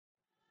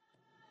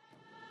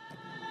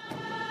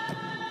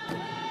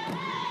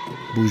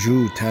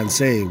Bonjour,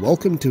 Tansei.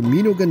 Welcome to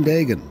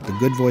Minogandagan, the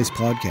Good Voice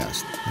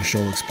Podcast, a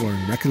show exploring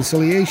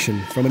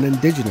reconciliation from an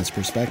Indigenous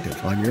perspective.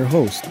 I'm your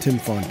host, Tim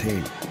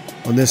Fontaine.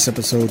 On this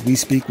episode, we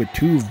speak with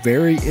two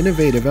very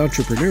innovative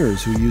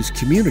entrepreneurs who use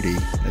community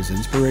as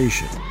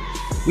inspiration.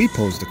 We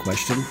pose the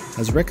question,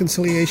 has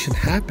reconciliation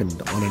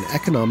happened on an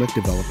economic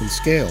development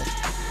scale?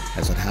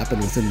 Has it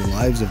happened within the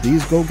lives of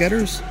these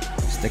go-getters?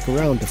 Stick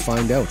around to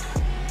find out.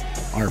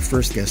 Our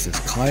first guest is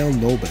Kyle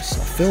Nobis,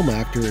 a film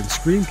actor and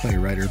screenplay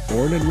writer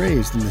born and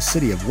raised in the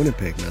city of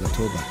Winnipeg,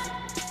 Manitoba.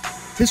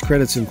 His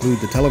credits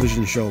include the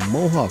television show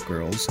Mohawk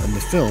Girls and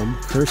the film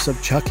Curse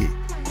of Chucky.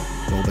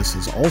 Nobis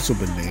has also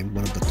been named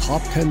one of the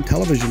top 10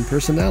 television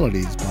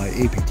personalities by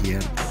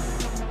APTN.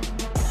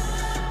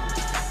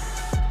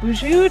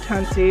 Bonjour,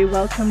 Tansi.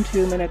 Welcome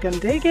to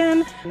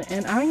Minogandagan,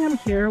 and I am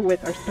here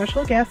with our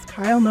special guest,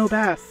 Kyle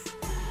Nobis.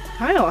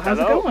 Kyle, how's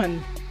it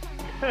going?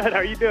 Good. How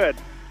are you doing?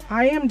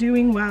 I am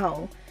doing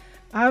well.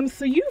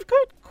 So you've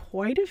got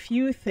quite a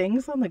few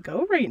things on the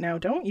go right now,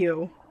 don't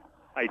you?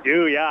 I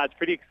do, yeah. It's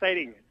pretty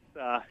exciting.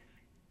 It's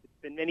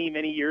been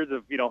many years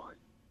of,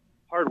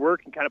 hard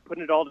work and kind of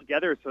putting it all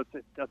together. So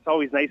that's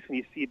always nice when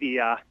you see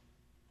the,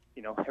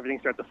 everything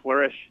start to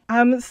flourish.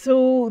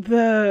 So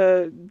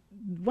the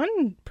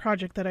one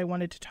project that I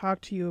wanted to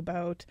talk to you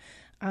about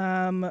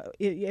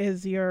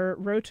is your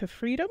Road to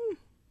Freedom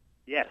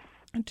Yes.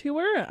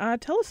 tour.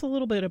 Tell us a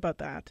little bit about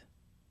that.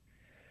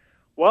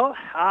 Well,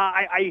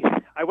 I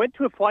went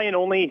to a fly-in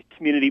only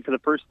community for the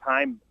first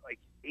time like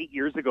 8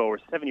 years ago or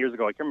 7 years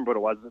ago. I can't remember what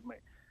it was. It was in my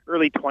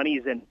early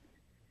 20s, and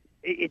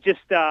it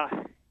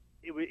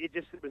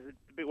was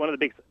one of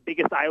the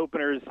biggest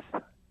eye-openers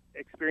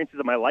experiences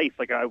of my life.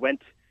 Like, I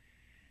went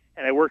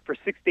and I worked for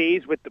 6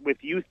 days with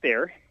youth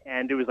there,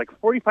 and it was like a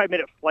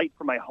 45-minute flight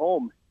from my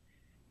home,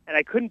 and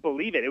I couldn't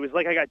believe it. It was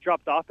like I got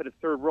dropped off at a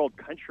third world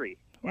country.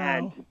 Wow.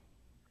 And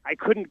I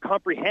couldn't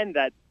comprehend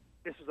that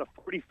this was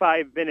a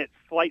 45-minute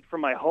flight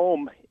from my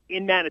home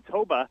in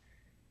Manitoba,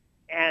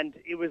 and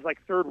it was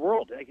like third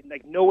world.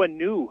 Like no one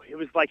knew. It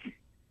was like,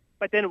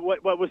 but then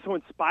what was so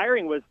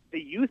inspiring was the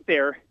youth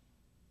there.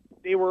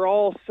 They were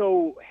all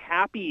so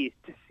happy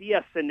to see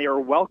us, and they were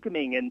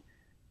welcoming, and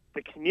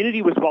the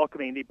community was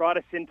welcoming. They brought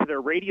us into their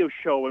radio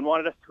show and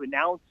wanted us to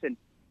announce, and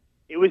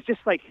it was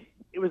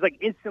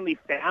instantly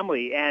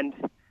family. And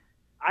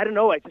I don't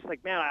know. I just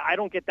like, man, I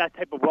don't get that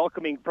type of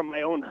welcoming from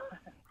my own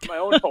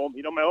home,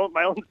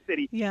 my own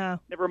city. Yeah.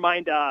 Never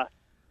mind a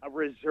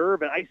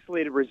reserve, an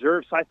isolated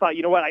reserve. So I thought,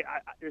 you know what, I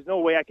there's no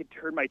way I could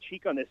turn my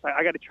cheek on this.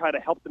 I got to try to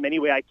help them any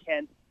way I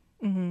can.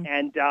 Mm-hmm.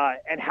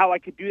 And how I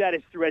could do that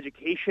is through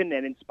education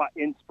and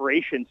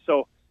inspiration.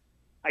 So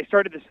I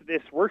started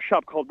this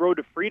workshop called Road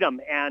to Freedom,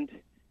 and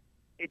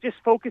it just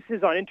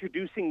focuses on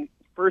introducing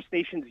First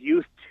Nations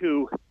youth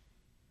to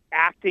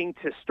acting,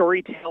 to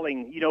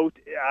storytelling,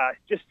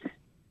 just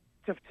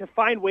to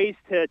find ways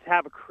to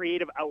have a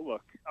creative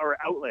outlook or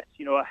outlet,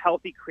 a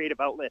healthy creative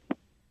outlet.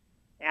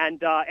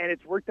 And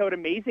it's worked out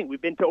amazing.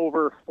 We've been to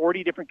over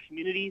 40 different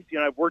communities.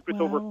 I've worked with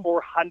over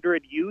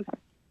 400 youth,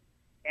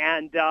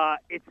 and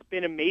it's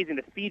been amazing.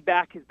 The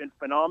feedback has been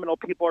phenomenal.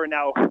 People are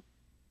now,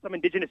 some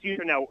Indigenous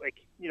youth are now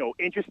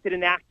interested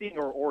in acting,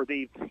 or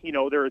they've,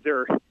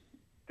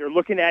 they're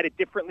looking at it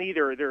differently.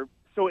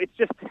 So it's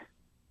just,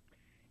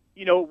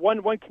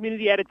 one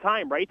community at a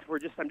time, right?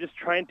 I'm just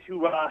trying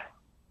to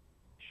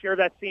share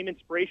that same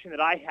inspiration that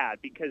I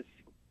had, because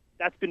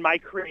that's been my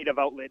creative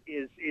outlet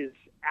is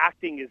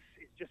acting, is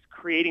just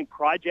creating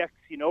projects,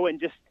 and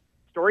just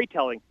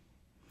storytelling.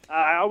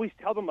 I always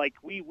tell them, like,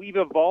 we've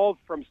evolved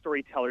from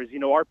storytellers.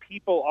 Our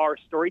people are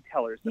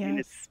storytellers. Yes. I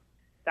mean,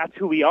 that's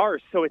who we are.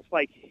 So it's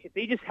like, if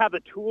they just have the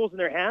tools in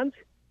their hands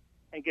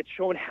and get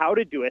shown how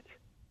to do it,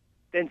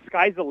 then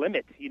sky's the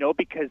limit,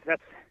 because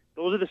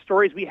those are the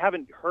stories we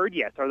haven't heard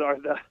yet,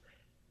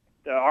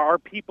 our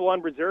people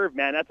on reserve,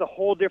 man. That's a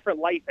whole different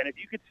life. And if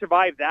you could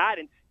survive that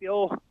and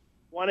still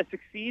want to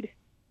succeed,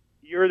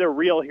 you're the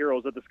real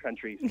heroes of this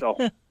country. So,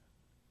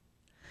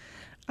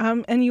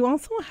 and you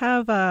also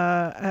have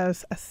a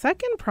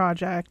second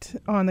project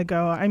on the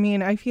go. I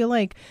mean, I feel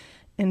like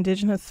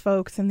Indigenous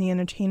folks in the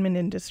entertainment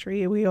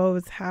industry, we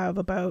always have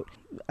about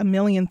a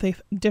million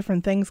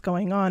different things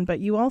going on, but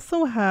you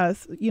also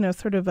have,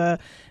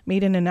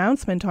 made an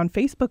announcement on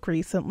Facebook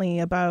recently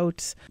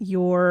about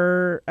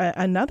your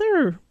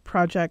another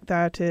project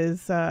that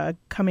is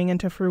coming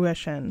into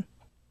fruition.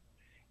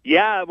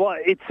 Yeah, well,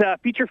 it's a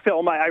feature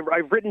film.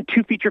 I've written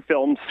 2 feature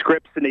film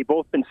scripts, and they've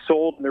both been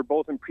sold, and they're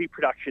both in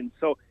pre-production.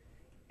 So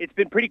it's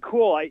been pretty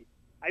cool.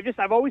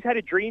 I've always had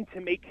a dream to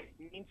make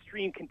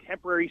mainstream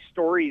contemporary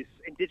stories,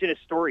 Indigenous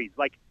stories.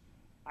 Like,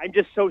 I'm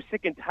just so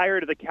sick and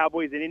tired of the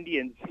cowboys and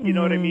Indians. You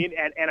know what I mean?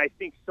 And I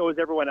think so is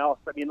everyone else.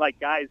 I mean, like,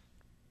 guys,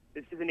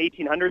 this isn't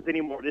 1800s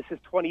anymore. This is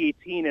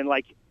 2018, and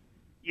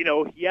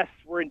yes,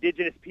 we're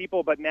Indigenous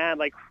people, but man,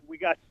 like, we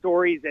got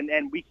stories,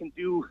 and we can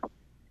do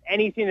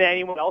anything that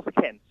anyone else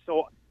can.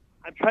 So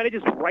I'm trying to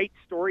just write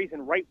stories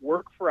and write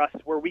work for us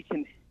where we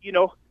can,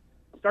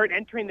 start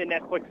entering the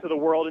Netflix of the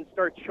world and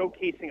start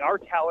showcasing our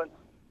talents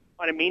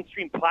on a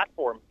mainstream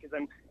platform. Because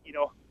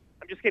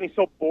I'm just getting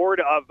so bored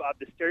of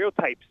the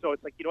stereotypes. So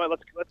it's like, you know what,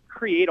 let's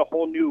create a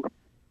whole new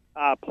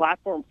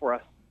platform for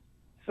us.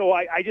 So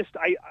I'm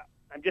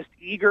just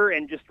eager,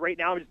 and just right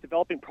now I'm just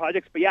developing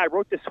projects. But yeah, I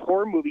wrote this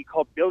horror movie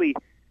called Billy,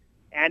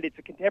 and it's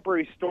a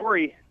contemporary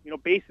story,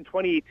 based in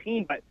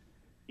 2018. But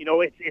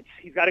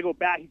he's got to go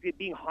back. He's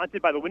being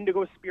haunted by the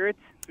Wendigo spirits,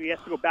 so he has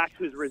to go back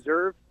to his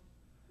reserve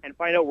and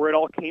find out where it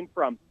all came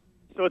from.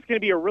 So it's going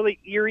to be a really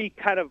eerie,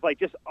 kind of like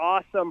just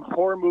awesome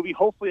horror movie.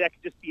 Hopefully that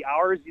could just be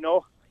ours,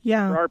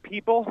 for our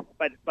people,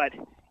 but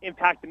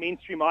impact the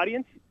mainstream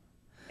audience.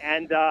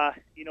 And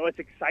it's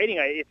exciting.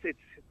 It's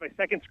my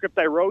second script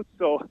I wrote,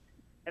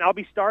 and I'll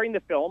be starring the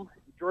film.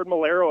 Jordan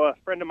Malero, a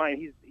friend of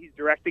mine, he's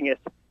directing it.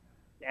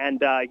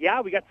 And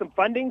we got some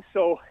funding,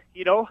 so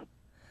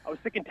I was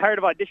sick and tired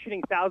of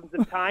auditioning thousands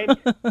of times.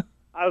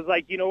 I was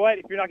like, you know what?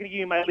 If you're not going to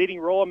give me my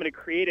leading role, I'm going to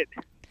create it.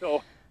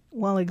 So,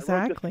 well,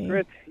 exactly.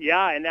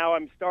 Yeah, and now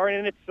I'm starring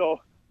in it. So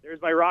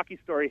there's my Rocky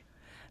story.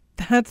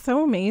 That's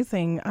so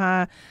amazing.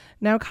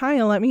 Now,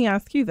 Kyle, let me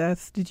ask you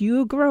this: did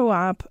you grow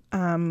up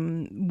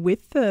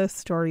with the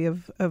story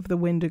of the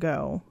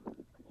Wendigo?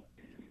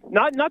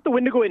 Not the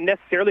Wendigo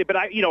necessarily, but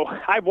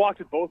I've walked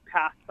with both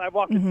paths. I've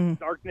walked with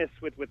darkness,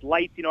 with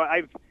light.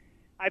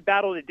 I've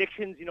battled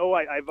addictions.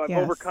 I've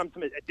overcome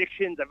some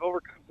addictions. I've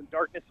overcome some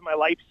darkness in my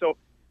life. So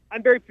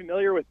I'm very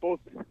familiar with both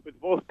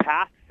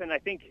paths, and I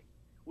think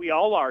we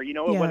all are.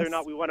 Whether or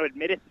not we want to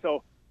admit it.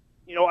 So,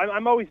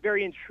 I'm always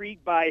very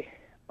intrigued by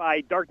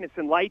darkness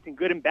and light and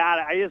good and bad.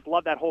 I just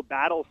love that whole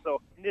battle.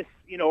 So this,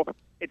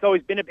 it's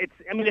always been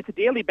it's a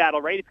daily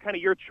battle, right? It's kind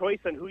of your choice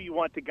on who you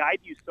want to guide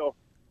you. So,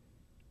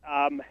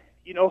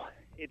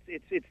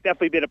 it's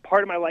definitely been a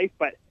part of my life,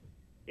 but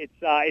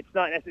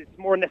it's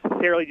more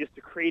necessarily just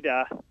to create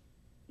a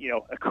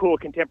cool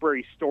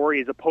contemporary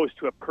story as opposed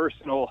to a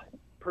personal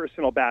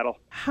battle.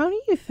 How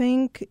do you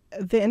think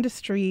the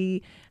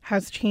industry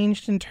has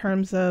changed in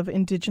terms of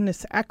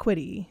Indigenous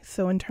equity?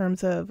 So in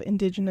terms of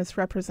Indigenous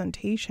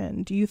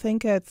representation, do you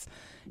think it's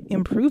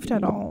improved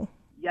at all?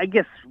 Yeah, I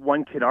guess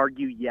one could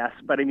argue yes,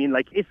 but I mean,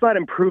 it's not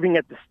improving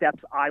at the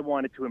steps I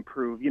wanted to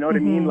improve. You know what I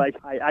mean? Like,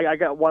 I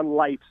got one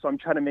life, so I'm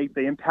trying to make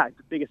the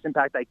biggest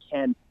impact I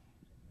can.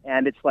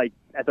 And it's like,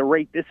 at the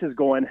rate this is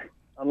going,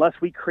 unless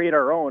we create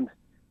our own,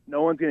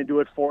 no one's going to do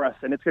it for us,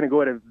 and it's going to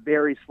go at a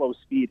very slow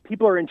speed.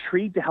 People are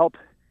intrigued to help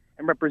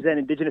and represent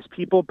Indigenous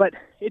people, but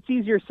it's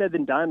easier said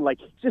than done. Like,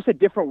 it's just a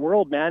different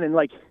world, man, and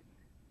like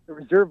the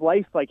reserve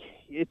life, like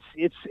it's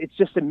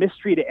just a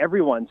mystery to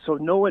everyone. So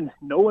no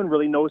one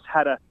really knows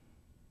how to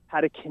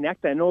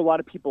connect. I know a lot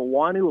of people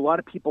want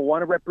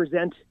to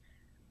represent,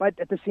 but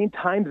at the same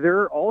time,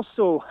 they're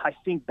also, I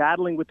think,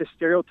 battling with the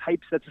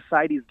stereotypes that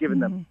society has given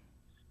them.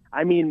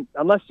 I mean,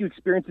 unless you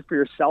experience it for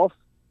yourself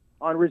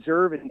on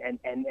reserve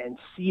and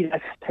see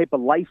that type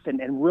of life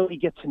and really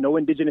get to know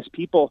Indigenous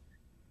people,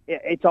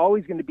 it's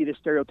always going to be the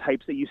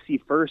stereotypes that you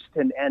see first.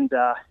 And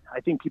I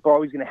think people are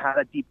always going to have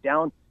that deep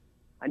down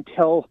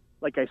until,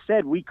 like I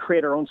said, we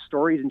create our own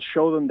stories and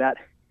show them that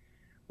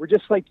we're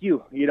just like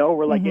you,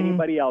 we're like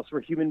anybody else.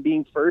 We're human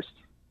beings first,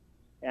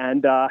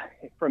 and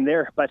from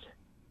there. But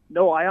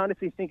no, I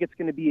honestly think it's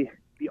going to be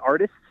the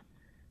artists.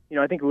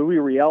 I think Louis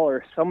Riel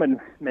or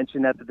someone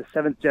mentioned that the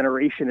seventh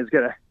generation is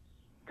going to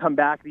come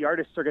back. The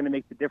artists are going to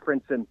make the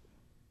difference, and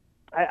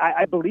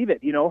I believe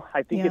it.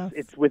 I think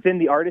it's within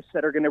the artists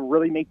that are going to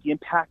really make the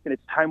impact, and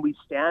it's time we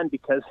stand,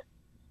 because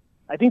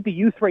I think the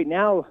youth right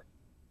now,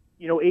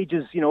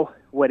 ages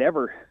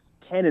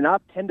 10 and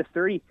up, 10 to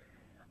 30.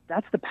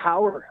 That's the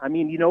power. I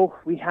mean,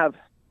 we have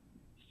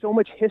so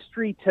much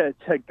history to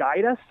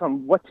guide us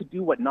on what to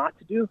do, what not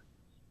to do.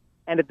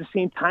 And at the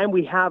same time,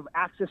 we have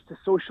access to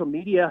social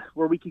media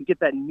where we can get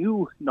that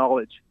new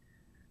knowledge.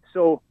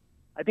 So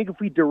I think if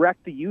we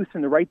direct the youth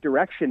in the right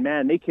direction,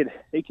 man, they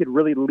could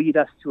really lead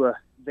us to a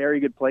very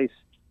good place.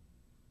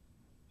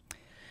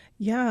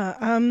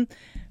 Yeah.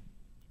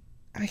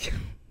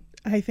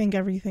 I think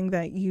everything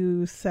that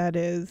you said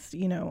is,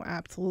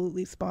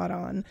 absolutely spot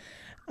on.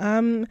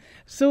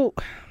 So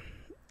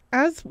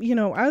as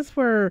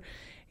we're,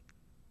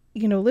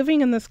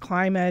 living in this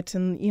climate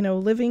and,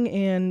 living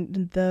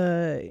in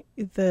the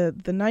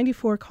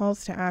 94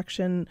 calls to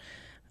action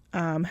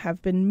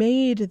have been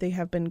made, they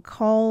have been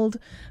called.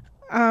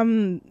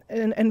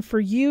 And for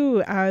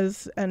you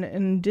as an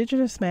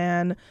Indigenous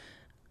man,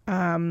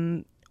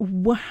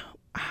 what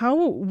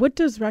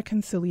does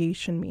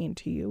reconciliation mean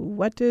to you?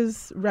 What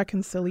does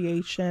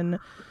reconciliation,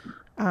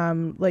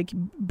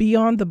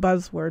 beyond the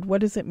buzzword,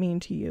 what does it mean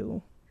to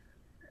you?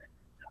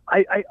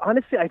 I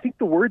honestly, I think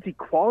the word's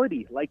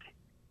equality.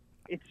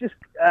 It's just,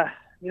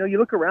 you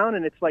look around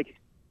and it's like,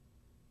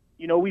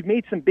 we've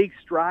made some big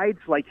strides.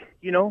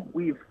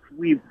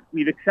 We've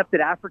accepted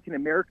African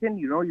American.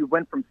 You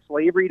went from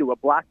slavery to a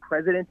black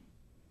president.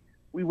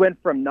 We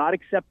went from not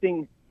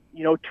accepting,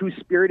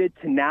 two-spirited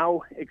to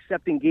now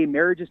accepting gay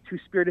marriage as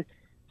two-spirited.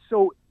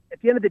 So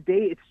at the end of the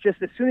day, it's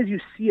just as soon as you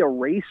see a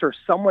race or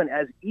someone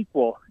as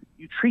equal,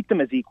 you treat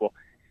them as equal.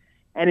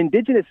 And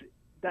Indigenous,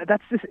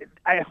 that's just,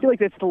 I feel like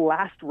that's the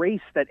last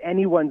race that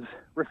anyone's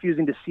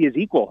refusing to see as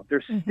equal.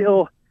 There's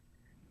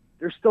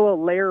there's still a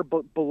layer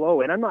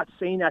below. And I'm not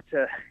saying that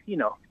to,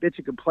 bitch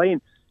and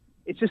complain.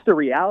 It's just the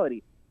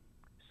reality.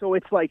 So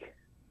it's like,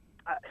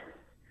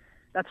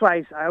 that's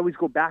why I always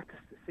go back to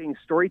saying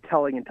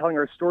storytelling and telling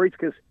our stories,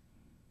 because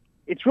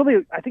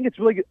I think it's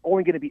really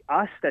only going to be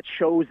us that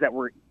shows that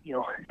we're,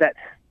 that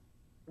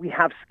we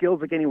have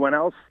skills like anyone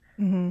else.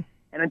 Mm-hmm.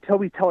 And until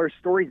we tell our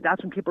stories,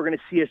 that's when people are going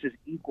to see us as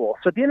equal.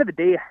 So at the end of the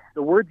day,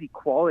 the word's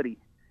equality.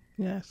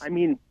 Yes. I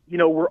mean,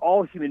 we're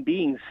all human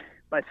beings,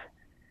 but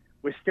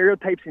with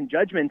stereotypes and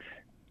judgments,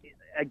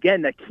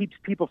 again, that keeps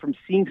people from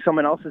seeing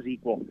someone else as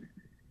equal.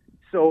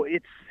 So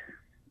it's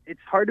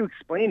hard to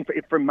explain,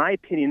 from my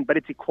opinion, but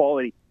it's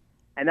equality.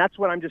 And that's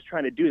what I'm just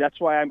trying to do. That's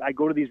why I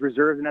go to these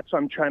reserves, and that's why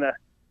I'm trying to,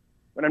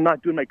 when I'm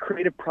not doing my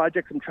creative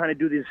projects, I'm trying to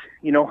do these,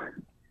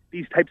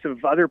 these types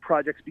of other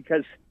projects,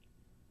 because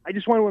I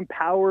just want to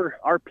empower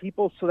our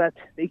people so that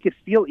they could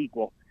feel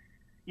equal.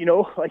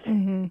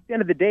 Mm-hmm. At the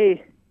end of the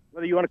day,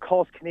 whether you want to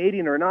call us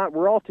Canadian or not,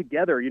 we're all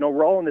together.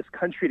 We're all in this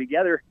country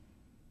together.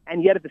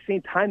 And yet at the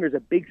same time, there's a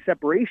big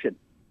separation.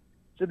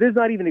 So there's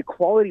not even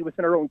equality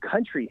within our own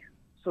country.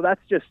 So that's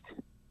just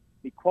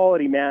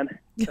equality, man.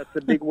 That's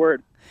a big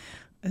word.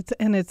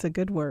 It's a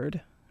good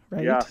word,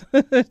 right? Yeah.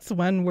 It's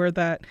one word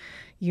that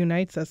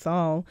unites us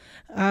all.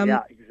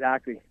 Yeah,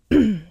 exactly.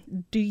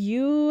 Do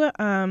you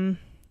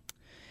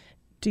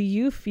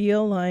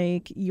feel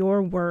like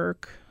your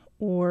work,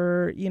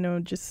 or,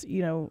 just,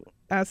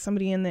 as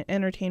somebody in the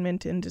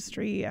entertainment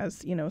industry,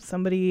 as,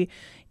 somebody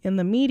in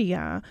the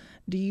media,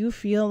 do you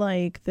feel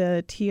like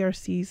the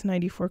TRC's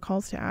 94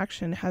 calls to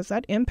action, has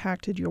that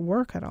impacted your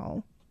work at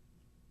all?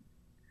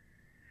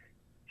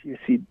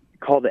 TRC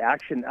call to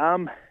action.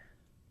 Can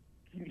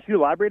you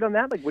elaborate on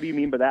that? Like, what do you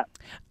mean by that?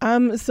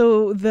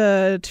 So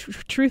the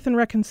Truth and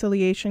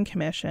Reconciliation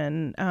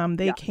Commission,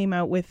 they came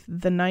out with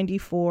the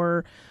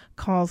 94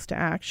 calls to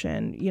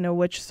action,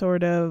 which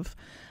sort of,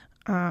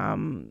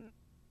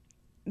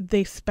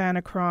 they span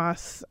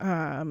across,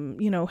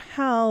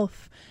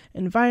 health,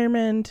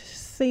 environment,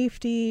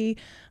 safety,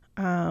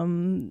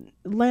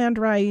 land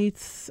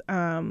rights,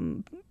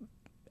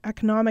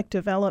 economic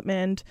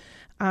development,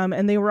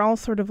 and they were all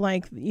sort of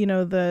like,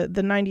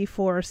 the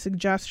 94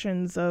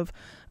 suggestions of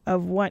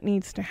what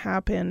needs to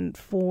happen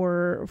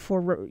for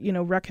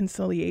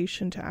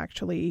reconciliation to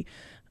actually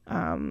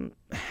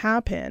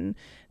happen.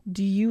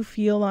 Do you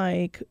feel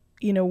like,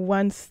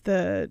 once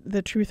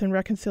the Truth and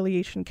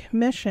Reconciliation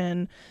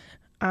Commission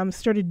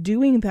started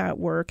doing that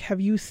work, have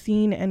you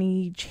seen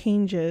any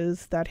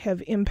changes that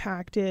have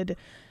impacted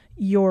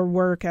your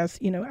work as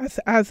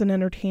an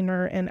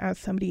entertainer and as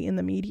somebody in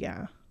the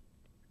media?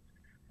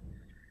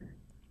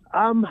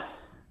 I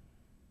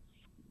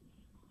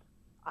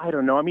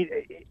don't know. I mean,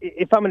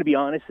 if I'm going to be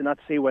honest and not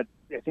say what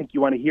I think you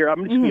want to hear,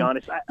 I'm just be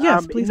honest.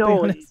 Yes, please be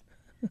honest.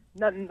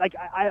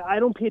 I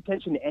don't pay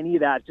attention to any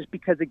of that, just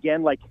because,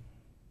 again, I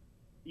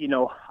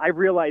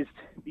realized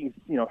being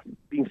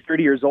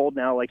 30 years old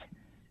now,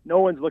 no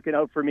one's looking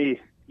out for me.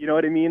 You know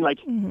what I mean?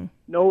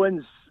 No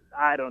one's,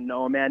 I don't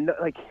know, man.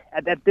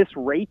 At this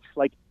rate,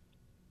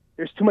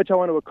 there's too much I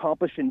want to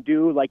accomplish and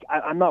do.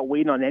 I'm not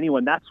waiting on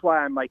anyone. That's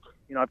why I'm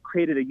I've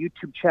created a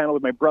YouTube channel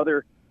with my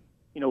brother.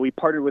 We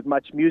partnered with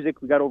Much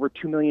Music. We got over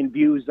 2 million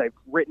views. I've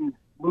written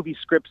movie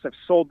scripts. I've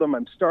sold them.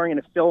 I'm starring in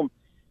a film.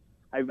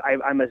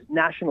 I'm a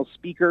national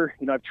speaker.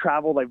 I've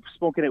traveled. I've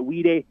spoken at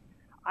We Day.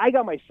 I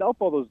got myself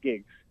all those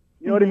gigs.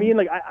 You know what I mean?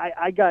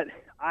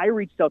 I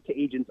reached out to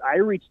agents. I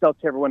reached out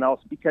to everyone else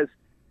because,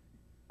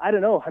 I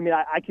don't know. I mean,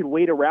 I could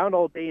wait around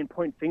all day and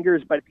point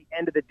fingers, but at the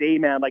end of the day,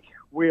 man,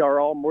 we are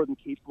all more than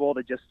capable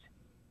to just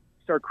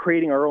start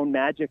creating our own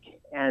magic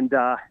and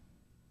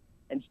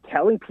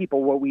telling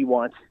people what we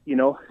want,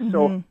 Mm-hmm.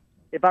 So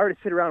if I were to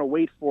sit around and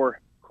wait for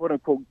quote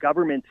unquote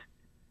government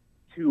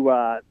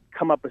to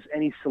come up with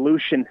any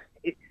solution,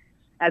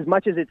 as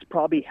much as it's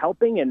probably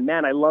helping, and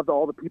man, I love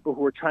all the people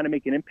who are trying to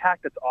make an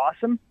impact. That's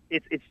awesome.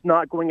 It's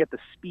not going at the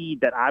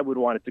speed that I would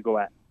want it to go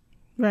at.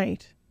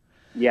 Right.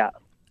 Yeah.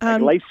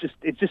 Life's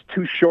it's just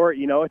too short,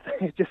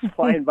 it's just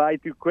flying by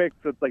too quick.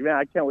 So it's man,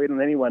 I can't wait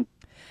on anyone.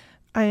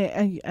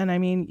 I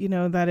mean,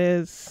 that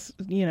is,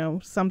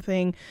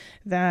 something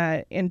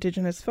that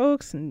Indigenous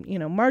folks and,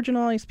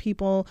 marginalized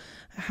people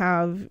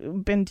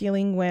have been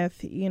dealing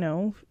with,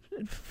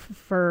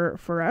 for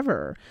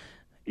forever.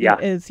 Yeah.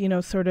 Is,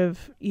 sort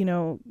of,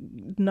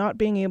 not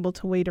being able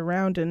to wait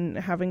around and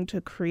having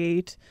to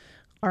create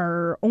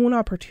our own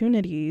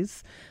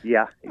opportunities.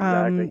 Yeah,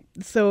 exactly.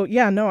 So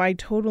yeah, no, I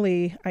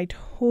totally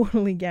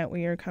get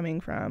where you're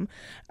coming from.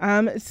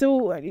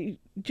 So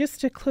just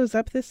to close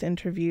up this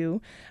interview,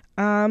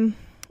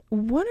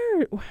 what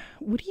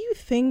do you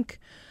think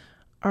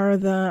are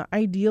the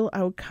ideal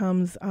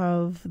outcomes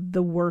of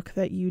the work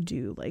that you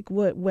do?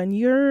 When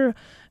you're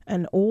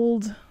an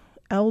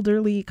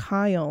elderly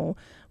Kyle,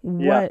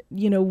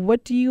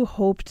 what do you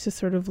hope to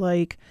sort of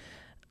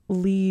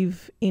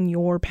leave in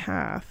your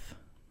path?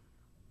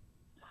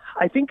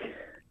 I think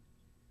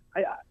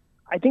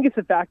it's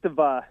the fact of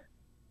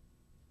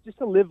just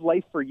to live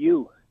life for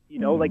you. A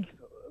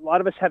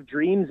lot of us have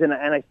dreams, and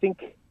I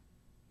think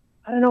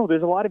I don't know,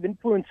 there's a lot of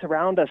influence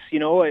around us,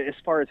 as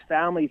far as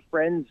family,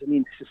 friends,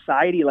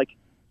 society. Like,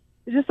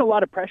 there's just a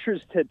lot of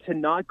pressures to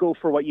not go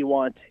for what you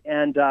want.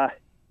 And I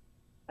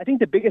think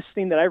the biggest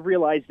thing that I've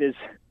realized is,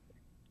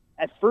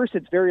 at first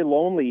it's very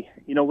lonely,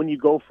 when you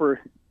go for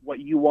what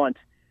you want.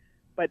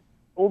 But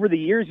over the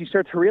years, you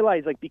start to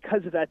realize, like,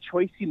 because of that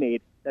choice you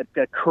made,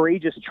 that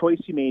courageous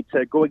choice you made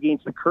to go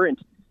against the current,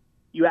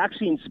 you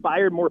actually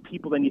inspired more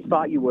people than you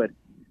thought you would.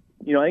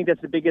 I think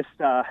that's the biggest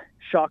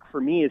shock for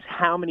me, is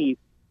how many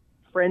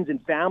friends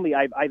and family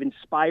I've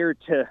inspired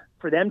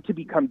for them to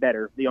become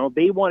better. They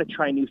want to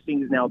try new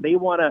things now. They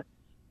want to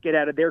get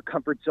out of their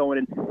comfort zone.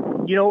 And,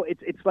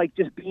 it's like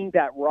just being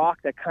that rock,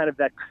 that kind of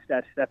that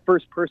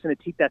first person to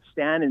take that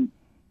stand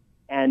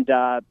and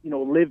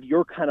live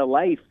your kind of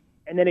life.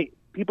 And then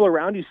people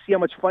around you see how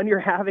much fun you're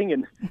having.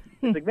 And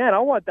it's like, man, I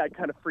want that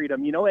kind of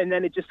freedom, and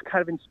then it just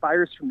kind of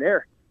inspires from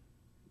there.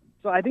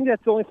 So I think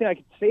that's the only thing I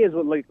could say is,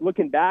 like,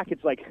 looking back,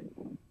 it's like,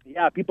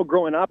 yeah, people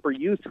growing up or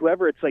youth,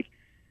 whoever, it's like,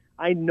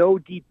 I know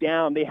deep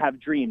down they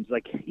have dreams.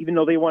 Like, even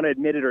though they want to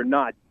admit it or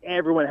not,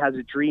 everyone has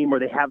a dream, or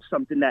they have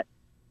something that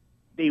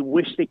they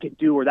wish they could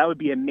do, or that would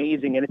be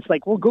amazing. And it's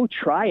like, well, go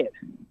try it,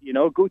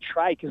 go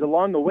try it. Because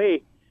along the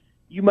way,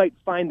 you might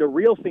find the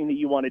real thing that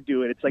you want to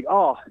do. And it's like,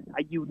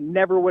 you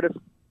never would have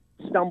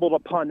stumbled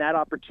upon that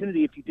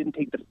opportunity if you didn't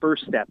take the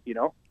first step,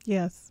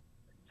 Yes.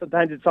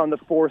 Sometimes it's on the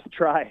fourth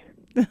try.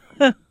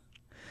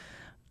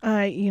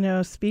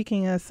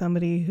 Speaking as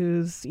somebody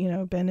who's,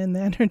 been in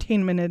the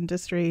entertainment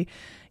industry,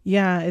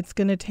 yeah, it's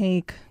going to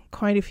take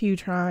quite a few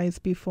tries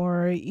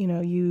before,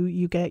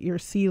 you get your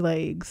sea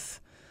legs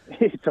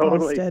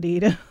totally all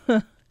steadied.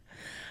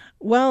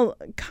 Well,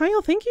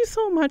 Kyle, thank you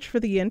so much for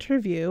the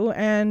interview.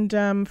 And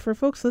for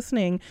folks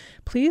listening,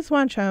 please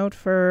watch out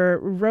for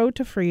Road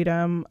to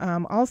Freedom.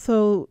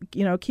 Also,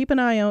 keep an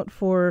eye out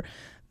for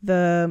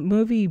the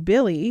movie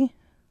Billy.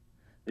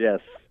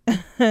 Yes.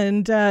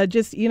 And I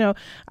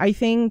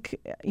think,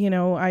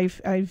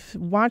 I've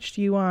watched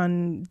you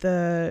on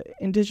the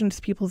Indigenous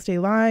Peoples Day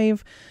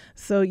Live.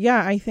 So,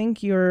 yeah, I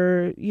think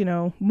you're,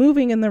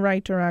 moving in the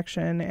right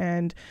direction,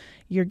 and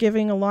you're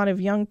giving a lot of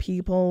young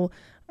people,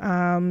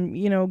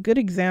 good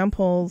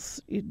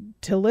examples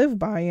to live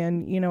by,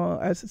 and,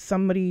 as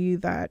somebody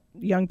that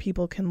young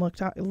people can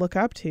look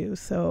up to.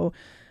 So,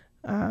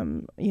 I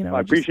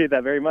appreciate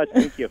that very much.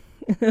 Thank you.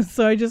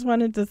 So I just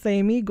wanted to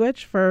say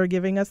miigwech for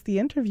giving us the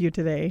interview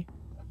today.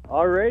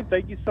 All right.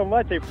 Thank you so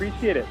much. I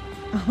appreciate it.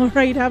 All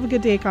right. Have a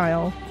good day,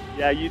 Kyle.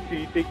 Yeah, you too.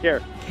 You take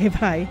care. Okay,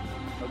 bye.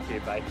 Okay,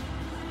 bye.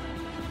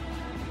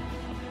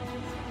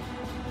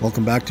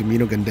 Welcome back to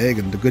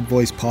Minogandagan, the Good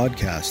Voice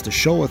Podcast, a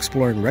show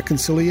exploring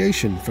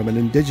reconciliation from an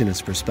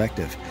Indigenous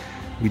perspective.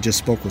 We just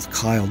spoke with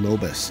Kyle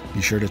Nobis.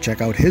 Be sure to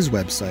check out his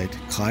website,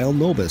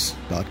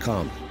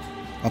 kylenobis.com.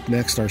 Up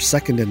next, our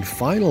second and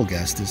final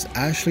guest is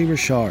Ashley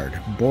Richard,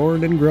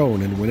 born and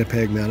grown in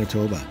Winnipeg,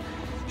 Manitoba.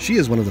 She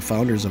is one of the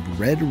founders of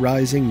Red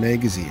Rising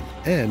magazine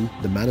and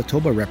the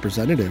Manitoba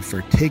representative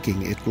for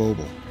Taking It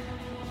Global.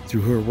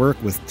 Through her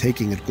work with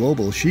Taking It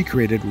Global, she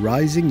created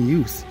Rising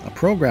Youth, a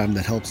program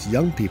that helps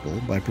young people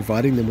by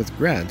providing them with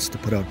grants to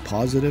put out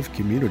positive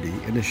community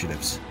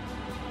initiatives.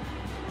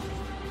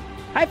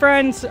 Hi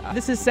friends,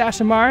 this is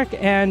Sasha Mark,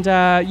 and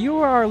you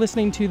are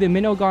listening to the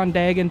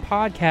Minogandagan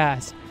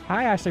podcast.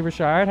 Hi, Ashley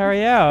Richard. How are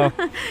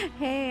you?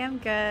 Hey, I'm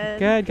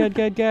good.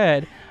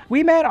 Good.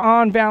 We met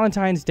on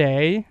Valentine's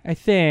Day, I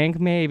think,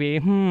 maybe.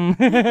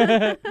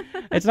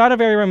 It's not a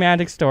very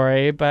romantic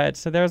story, but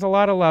so there's a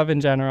lot of love in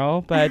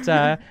general. But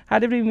how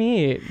did we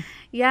meet?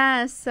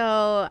 Yeah,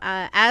 so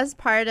as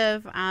part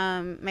of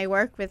my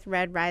work with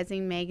Red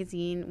Rising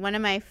magazine, one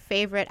of my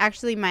favorite,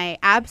 actually my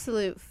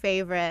absolute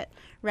favorite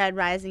Red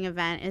Rising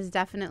event is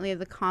definitely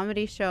the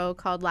comedy show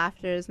called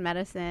Laughter is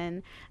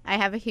Medicine. I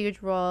have a huge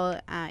role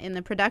in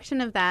the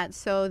production of that.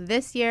 So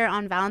this year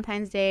on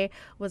Valentine's Day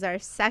was our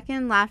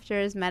second Laughter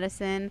is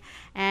Medicine,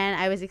 and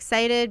I was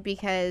excited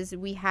because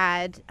we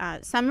had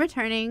some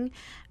returning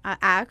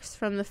acts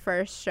from the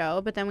first show,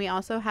 but then we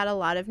also had a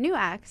lot of new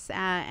acts,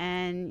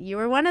 and you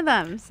were one of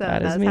them. So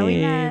that's how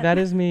we met. That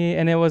is me,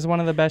 and it was one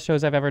of the best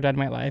shows I've ever done in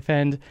my life.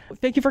 And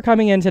thank you for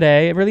coming in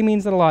today. It really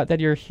means a lot that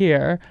you're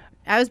here.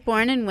 I was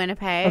born in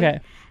Winnipeg.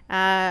 Okay.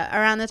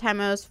 Around the time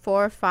I was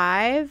 4 or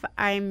 5,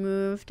 I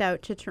moved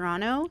out to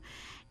Toronto,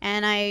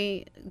 and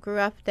I grew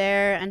up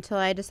there until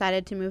I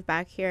decided to move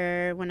back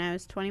here when I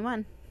was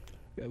 21.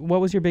 What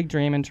was your big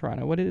dream in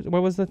Toronto?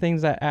 What was the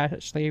things that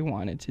Ashley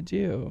wanted to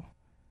do?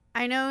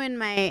 I know in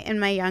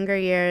my younger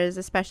years,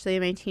 especially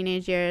in my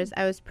teenage years,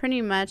 I was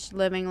pretty much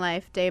living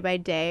life day by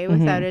day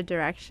without a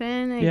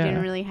direction. I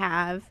didn't really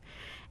have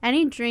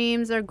any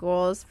dreams or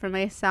goals for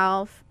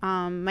myself.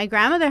 My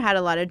grandmother had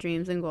a lot of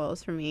dreams and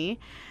goals for me.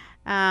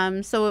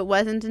 So it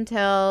wasn't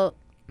until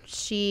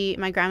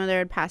my grandmother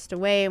had passed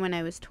away when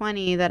I was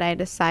 20 that I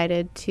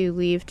decided to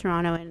leave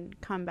Toronto and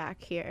come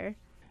back here.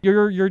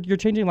 you're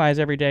changing lives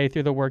every day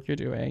through the work you're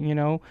doing.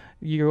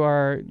 You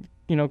are,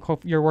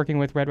 you're working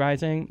with Red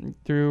Rising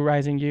through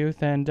Rising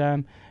Youth, and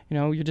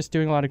you're just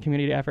doing a lot of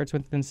community efforts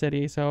within the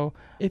city. So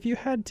if you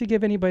had to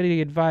give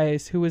anybody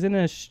advice who was in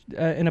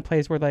a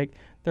place where like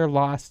they're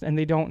lost and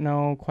they don't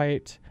know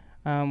quite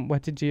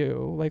what to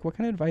do, like what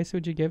kind of advice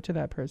would you give to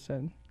that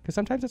person? Because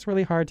sometimes it's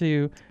really hard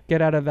to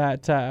get out of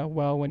that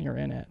well when you're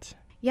in it.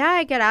 Yeah,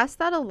 I get asked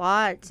that a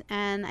lot.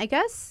 And I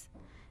guess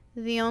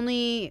the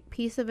only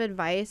piece of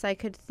advice I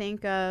could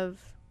think of,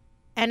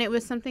 and it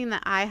was something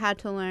that I had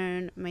to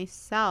learn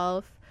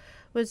myself,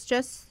 was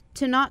just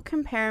to not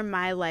compare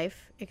my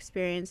life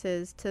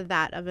experiences to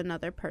that of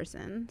another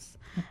person's,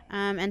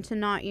 and to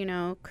not,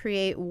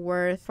 create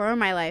worth for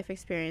my life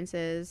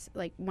experiences,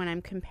 like when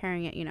I'm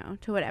comparing it,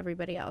 to what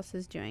everybody else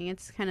is doing.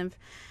 It's kind of,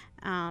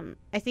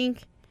 I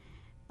think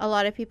a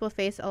lot of people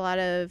face a lot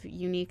of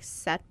unique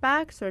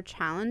setbacks or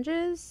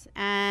challenges,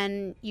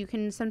 and you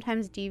can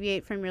sometimes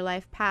deviate from your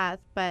life path,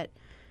 but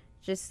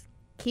just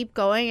keep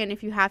going. And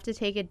if you have to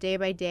take it day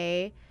by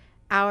day,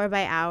 hour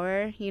by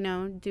hour,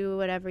 do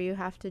whatever you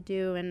have to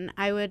do. And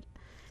I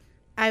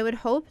would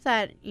hope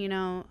that,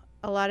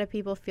 a lot of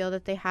people feel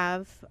that they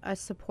have a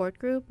support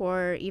group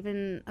or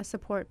even a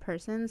support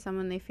person,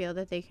 someone they feel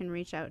that they can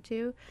reach out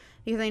to,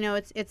 because I know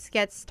it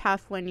gets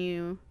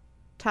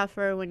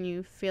tougher when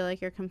you feel like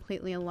you're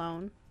completely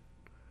alone.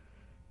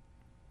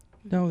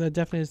 No, that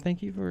definitely is.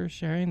 Thank you for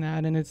sharing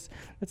that. And it's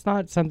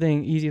not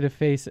something easy to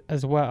face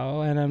as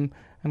well. And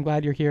I'm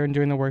glad you're here and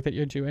doing the work that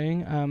you're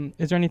doing.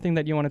 Is there anything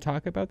that you want to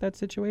talk about that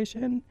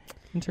situation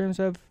in terms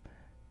of?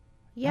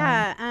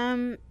 Yeah,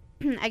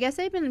 I guess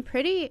I've been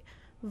pretty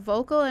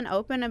vocal and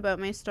open about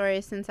my story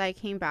since I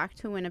came back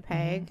to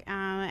Winnipeg.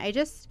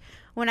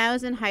 When I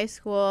was in high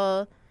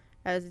school,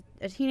 I was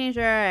a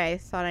teenager. I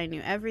thought I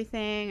knew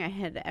everything. I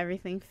had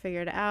everything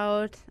figured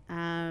out.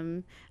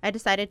 I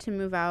decided to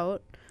move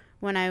out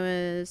when I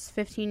was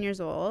 15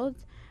 years old,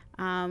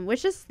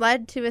 which just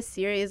led to a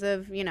series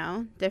of,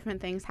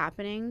 different things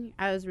happening.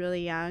 I was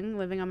really young,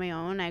 living on my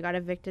own. I got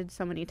evicted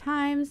so many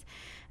times.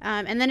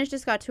 And then it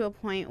just got to a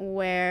point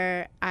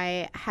where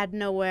I had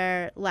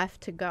nowhere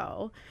left to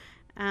go.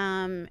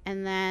 And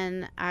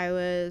then I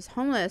was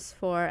homeless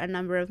for a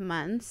number of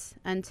months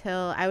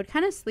until I would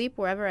kind of sleep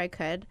wherever I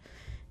could,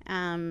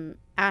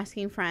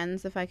 asking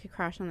friends if I could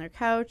crash on their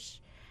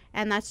couch.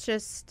 And that's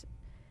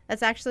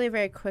actually a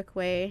very quick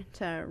way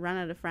to run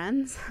out of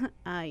friends.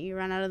 You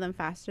run out of them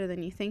faster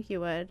than you think you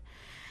would.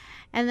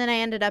 And then I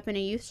ended up in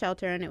a youth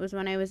shelter, and it was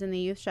when I was in the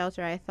youth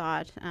shelter I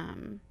thought,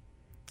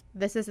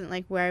 this isn't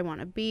like where I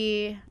want to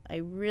be. I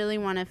really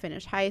want to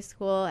finish high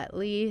school at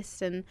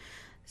least. And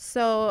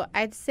so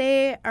I'd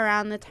say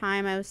around the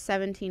time I was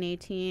 17,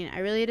 18, I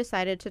really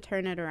decided to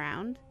turn it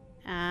around.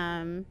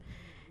 I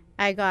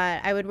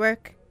would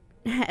work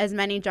as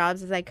many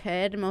jobs as I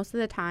could. Most of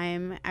the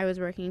time I was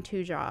working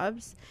 2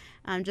 jobs,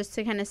 just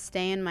to kind of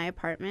stay in my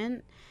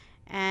apartment.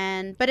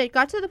 But it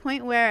got to the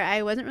point where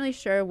I wasn't really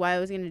sure what I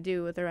was going to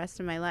do with the rest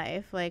of my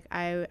life. Like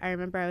I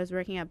remember I was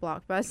working at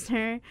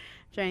Blockbuster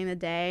during the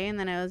day, and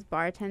then I was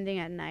bartending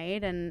at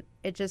night, and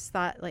it just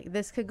thought like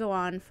this could go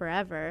on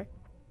forever.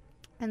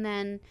 And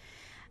then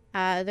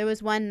there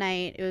was one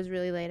night, it was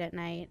really late at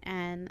night,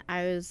 and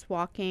I was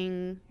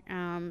walking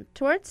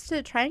towards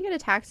to try and get a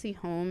taxi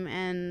home,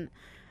 and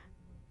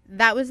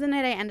that was the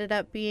night I ended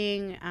up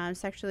being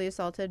sexually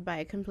assaulted by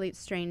a complete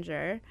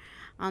stranger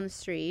on the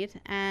street.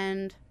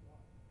 And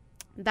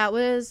that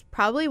was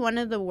probably one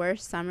of the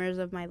worst summers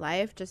of my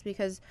life, just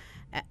because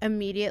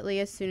immediately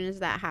as soon as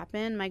that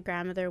happened, my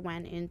grandmother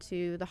went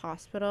into the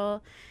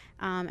hospital,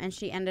 and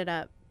she ended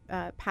up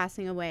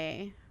passing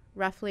away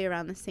roughly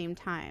around the same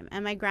time.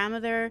 And my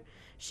grandmother,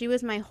 she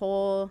was my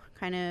whole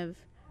kind of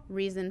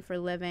reason for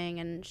living,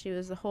 and she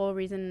was the whole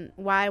reason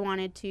why I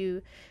wanted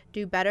to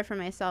do better for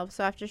myself.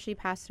 So after she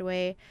passed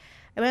away,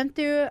 I went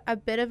through a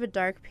bit of a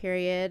dark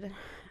period,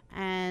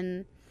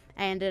 and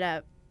I ended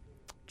up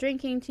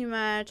drinking too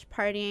much,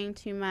 partying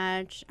too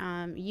much,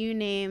 you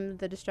name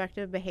the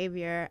destructive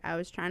behavior. I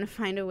was trying to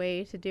find a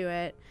way to do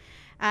it.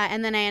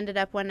 And then I ended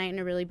up one night in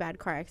a really bad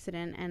car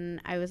accident,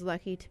 and I was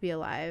lucky to be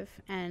alive.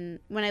 And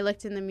when I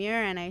looked in the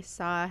mirror and I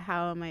saw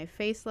how my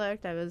face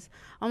looked, I was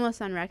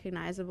almost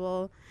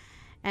unrecognizable.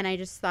 And I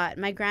just thought,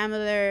 my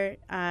grandmother,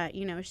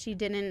 she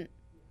didn't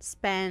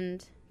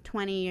spend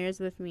 20 years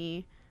with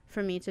me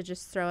for me to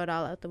just throw it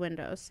all out the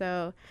window.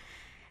 So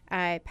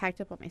I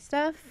packed up all my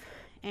stuff,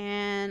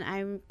 and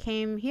I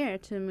came here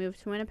to move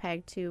to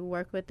Winnipeg to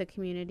work with the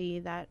community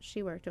that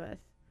she worked with.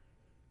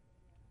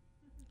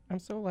 I'm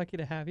so lucky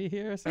to have you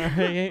here.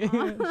 Sorry.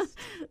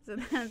 So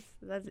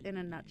that's in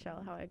a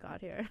nutshell how I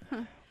got here.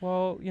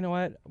 Well, you know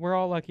what? We're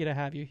all lucky to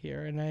have you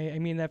here. And I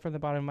mean that from the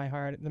bottom of my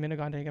heart. The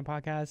Minogan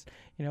podcast,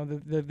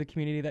 the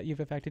community that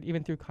you've affected,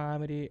 even through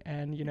comedy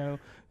and,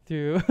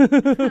 through,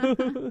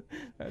 the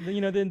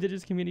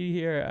Indigenous community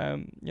here,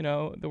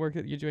 the work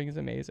that you're doing is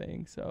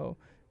amazing. So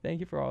thank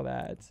you for all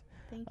that.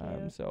 Thank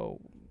you.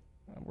 So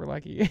We're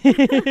lucky.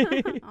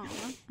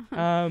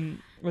 I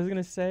was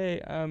gonna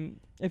say,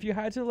 if you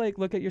had to like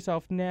look at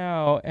yourself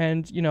now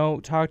and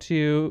talk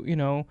to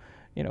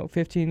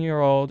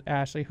 15-year-old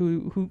Ashley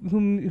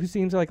who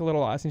seems like a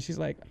little lost, and she's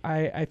like,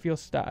 I feel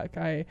stuck.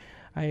 I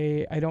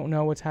don't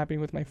know what's happening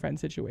with my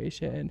friend's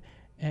situation,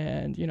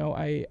 and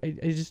I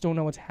just don't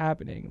know what's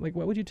happening. Like,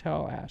 what would you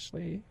tell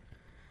Ashley?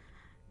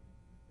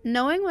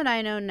 Knowing what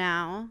I know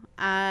now,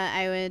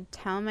 I would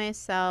tell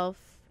myself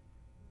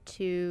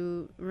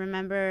to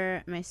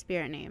remember my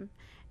spirit name.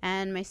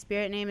 And my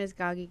spirit name is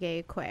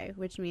Gagige Kwe,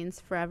 which means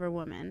forever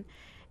woman.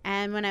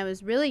 And when I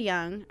was really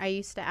young, I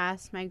used to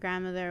ask my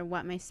grandmother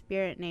what my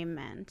spirit name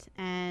meant.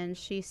 And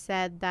she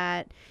said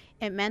that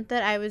it meant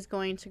that I was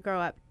going to grow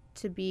up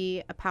to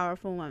be a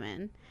powerful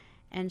woman.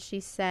 And she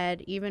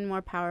said, even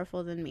more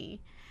powerful than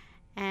me.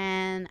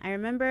 And I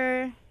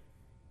remember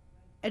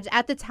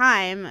at the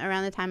time,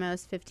 around the time I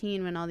was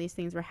 15, when all these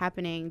things were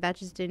happening, that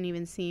just didn't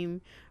even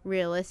seem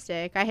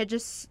realistic. I had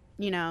just,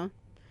 I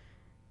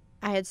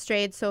had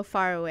strayed so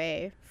far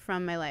away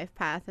from my life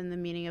path and the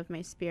meaning of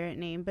my spirit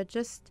name. But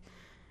just,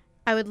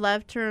 I would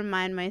love to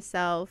remind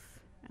myself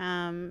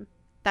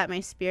that my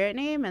spirit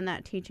name and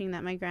that teaching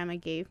that my grandma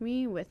gave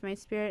me with my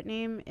spirit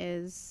name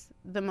is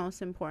the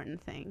most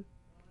important thing.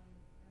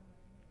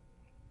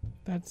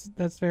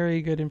 That's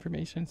very good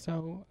information.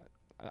 So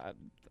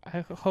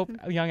I hope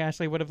young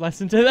Ashley would have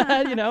listened to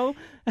that,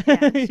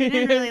 Yeah, she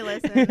didn't really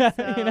listen,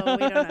 so we don't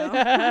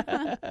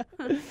know.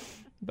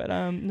 But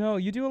no,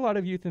 you do a lot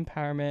of youth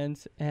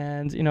empowerment,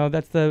 and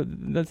that's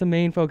the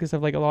main focus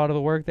of like a lot of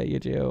the work that you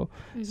do.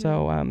 Mm-hmm.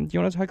 So do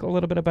you want to talk a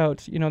little bit about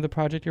the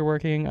project you're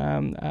working,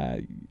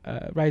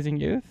 Rising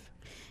Youth?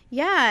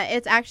 Yeah,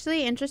 it's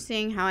actually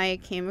interesting how I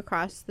came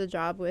across the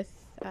job with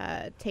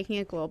Taking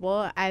It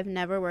Global. I've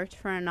never worked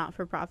for a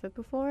not-for-profit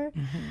before.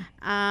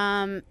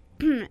 Mm-hmm.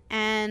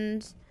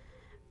 And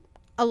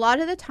a lot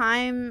of the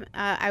time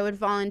I would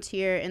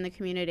volunteer in the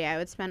community. I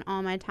would spend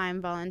all my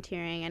time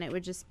volunteering, and it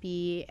would just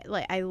be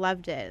like, I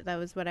loved it. That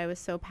was what I was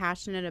so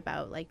passionate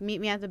about. Like, meet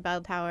me at the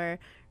bell tower,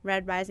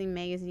 Red Rising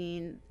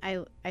magazine.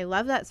 I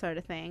love that sort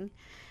of thing.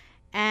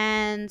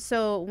 And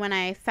so when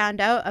I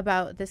found out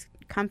about this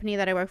company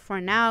that I work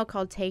for now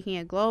called Taking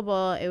It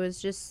Global, it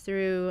was just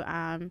through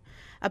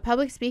a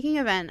public speaking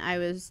event I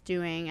was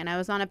doing, and I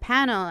was on a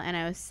panel, and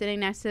I was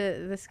sitting next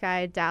to this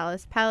guy,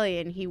 Dallas Pelly,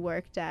 and he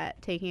worked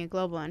at Taking It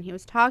Global, and he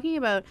was talking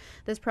about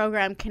this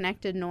program,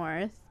 Connected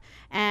North,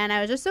 and I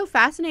was just so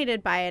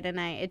fascinated by it, and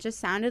it just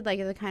sounded like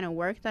the kind of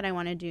work that I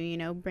want to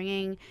do,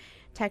 bringing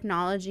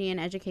technology and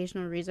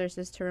educational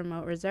resources to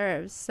remote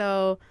reserves.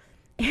 So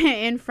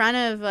in front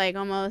of like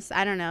almost,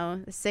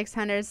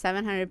 600,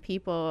 700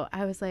 people,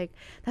 I was like,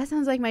 that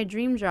sounds like my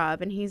dream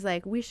job. And he's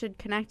like, we should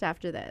connect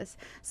after this.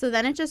 So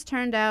then it just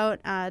turned out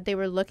they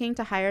were looking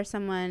to hire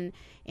someone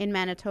in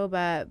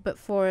Manitoba, but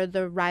for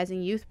the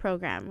Rising Youth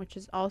program, which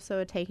is also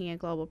a Taking It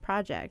Global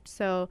project.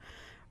 So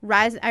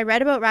I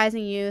read about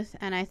Rising Youth,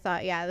 and I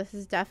thought, yeah, this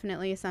is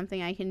definitely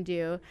something I can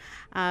do.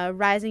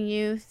 Rising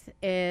Youth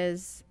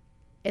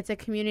it's a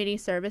community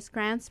service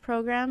grants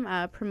program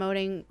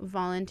promoting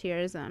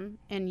volunteerism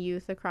in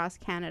youth across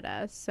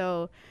Canada.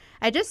 So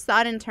I just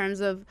thought in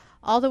terms of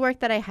all the work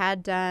that I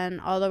had done,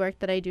 all the work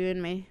that I do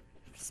in my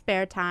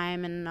spare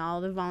time, and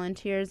all the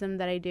volunteerism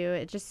that I do,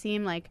 it just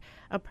seemed like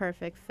a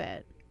perfect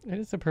fit. It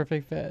is a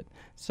perfect fit.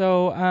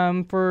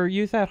 So for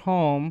youth at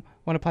home,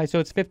 want to apply, so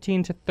it's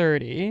 15 to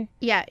 30.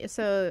 Yeah,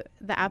 so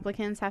the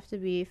applicants have to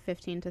be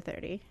 15 to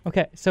 30.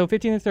 Okay, so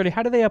 15 to 30,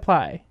 how do they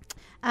apply?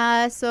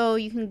 So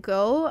you can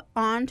go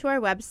on to our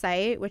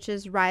website, which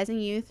is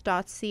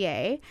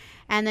risingyouth.ca,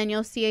 and then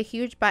you'll see a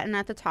huge button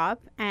at the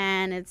top,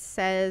 and it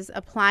says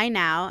apply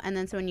now. And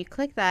then so when you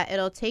click that,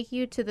 it'll take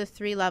you to the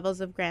 3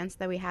 levels of grants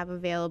that we have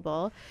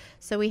available.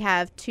 So we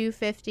have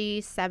 $250,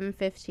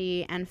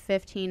 $750, and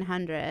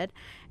 $1,500.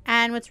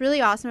 And what's really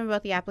awesome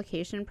about the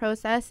application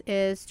process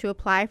is to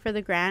apply for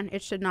the grant,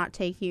 it should not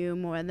take you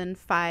more than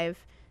 5-10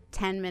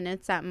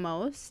 minutes at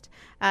most.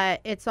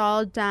 It's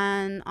all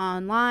done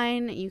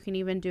online. You can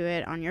even do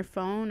it on your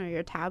phone or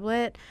your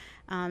tablet.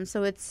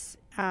 So it's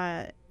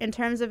in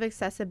terms of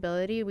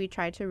accessibility, we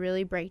try to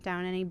really break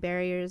down any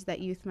barriers that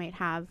youth might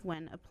have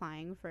when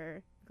applying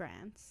for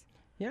grants.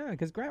 Yeah,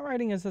 because grant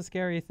writing is a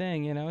scary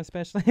thing,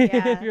 especially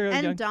yeah, if you're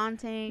and young.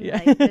 daunting.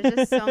 Yeah. Like, there's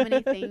just so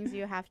many things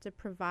you have to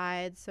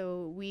provide.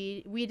 So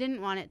we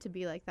didn't want it to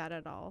be like that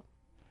at all.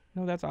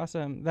 No, that's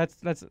awesome.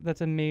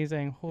 That's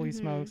amazing. Holy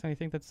smokes. And I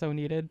think that's so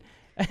needed.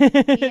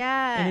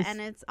 Yeah, and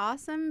it's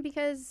awesome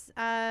because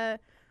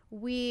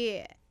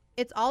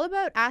it's all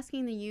about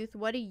asking the youth,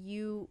 what do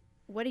you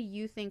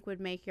think would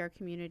make your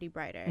community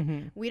brighter?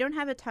 Mm-hmm. We don't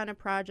have a ton of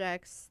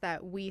projects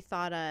that we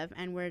thought of,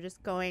 and we're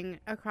just going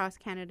across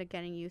Canada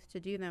getting youth to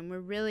do them. We're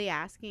really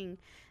asking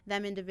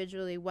them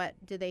individually, what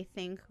do they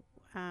think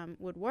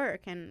would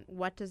work, and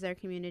what does their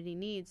community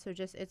need? So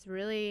it's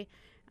really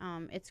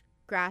it's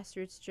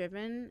grassroots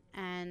driven,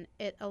 and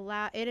it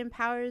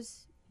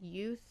empowers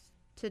youth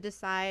to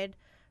decide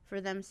for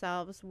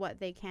themselves what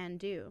they can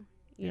do,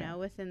 you know,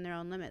 within their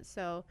own limits.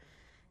 So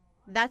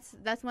that's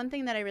one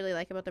thing that I really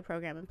like about the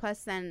program. And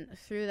plus, then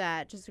through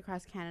that, just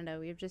across Canada,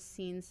 we've just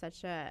seen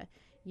such a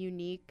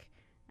unique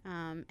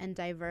and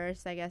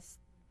diverse, I guess,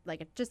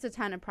 like just a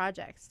ton of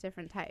projects,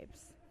 different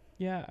types.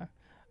 Yeah.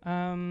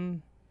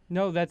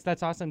 No,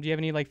 that's awesome. Do you have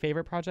any like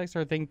favorite projects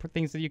or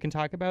things that you can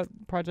talk about?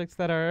 Projects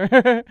that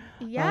are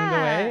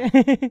Yeah. along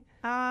the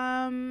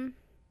way.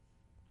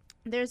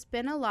 There's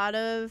been a lot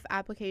of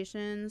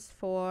applications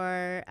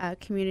for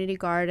community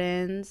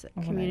gardens,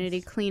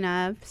 community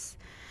cleanups.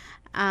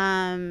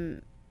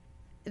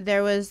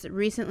 There was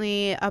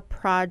recently a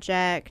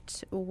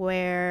project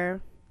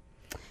where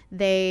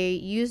they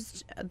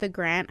used the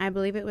grant. I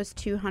believe it was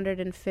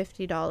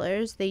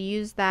 $250. They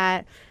used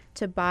that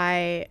to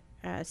buy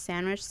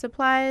sandwich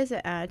supplies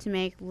to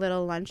make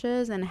little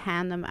lunches and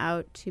hand them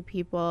out to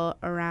people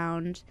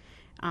around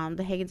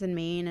the Higginson,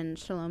 Maine and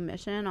Shalom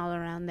Mission, all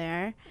around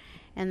there.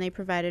 And they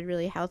provided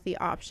really healthy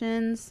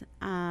options.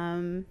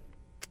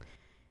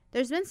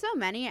 There's been so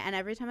many, and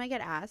every time I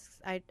get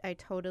asked, I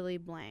totally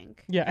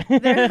blank. Yeah.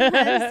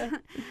 There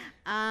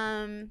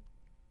was,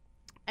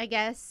 I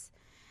guess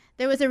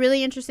there was a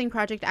really interesting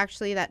project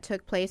actually that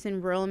took place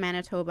in rural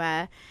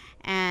Manitoba,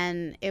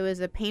 and it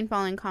was a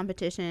paintballing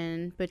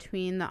competition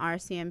between the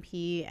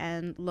RCMP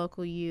and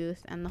local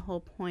youth, and the whole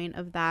point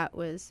of that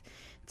was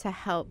to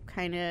help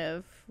kind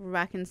of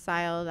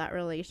reconcile that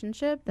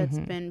relationship that's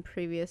been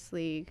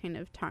previously kind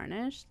of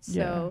tarnished.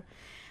 So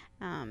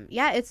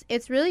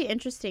it's really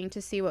interesting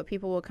to see what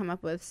people will come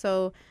up with.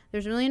 So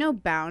there's really no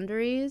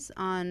boundaries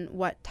on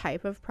what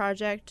type of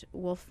project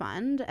we'll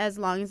fund, as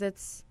long as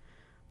it's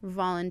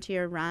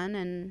volunteer run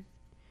and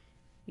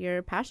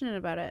you're passionate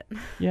about it.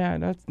 Yeah,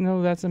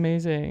 that's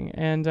amazing.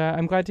 And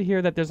I'm glad to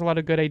hear that there's a lot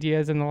of good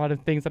ideas and a lot of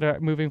things that are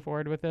moving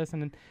forward with this.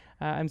 And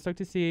I'm stoked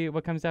to see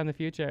what comes down the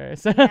future.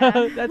 So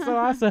that's so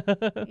awesome.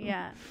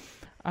 Yeah.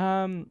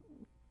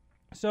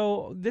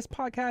 So this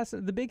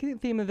podcast, the big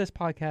theme of this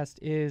podcast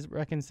is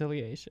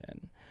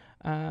reconciliation.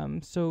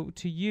 So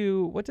to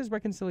you, what does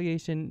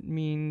reconciliation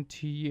mean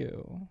to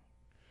you?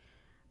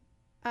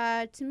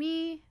 To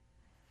me,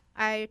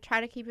 I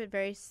try to keep it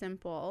very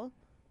simple,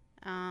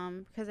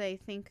 because I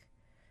think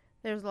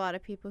there's a lot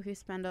of people who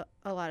spend a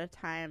lot of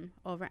time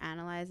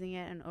overanalyzing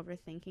it and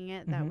overthinking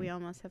it, that we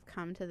almost have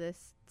come to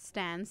this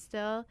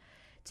standstill.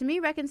 To me,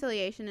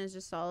 reconciliation is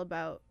just all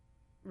about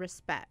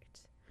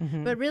respect.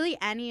 But really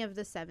any of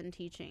the 7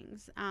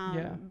 teachings.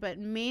 But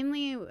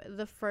mainly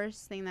the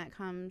first thing that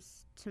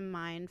comes to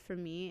mind for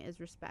me is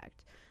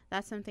respect.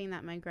 That's something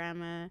that my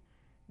grandma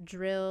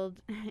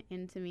drilled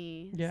into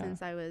me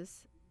since I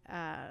was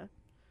a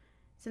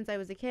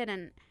kid.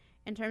 And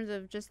in terms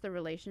of just the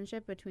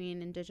relationship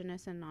between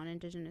Indigenous and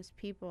non-Indigenous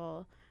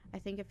people, I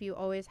think if you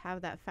always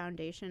have that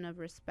foundation of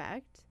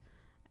respect,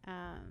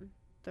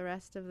 the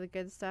rest of the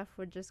good stuff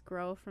would just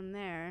grow from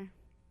there.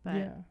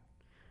 But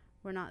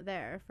we're not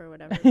there for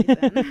whatever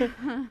reason.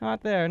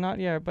 Not there, not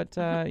yet. But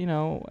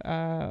that's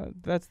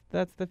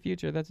the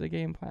future. That's the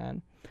game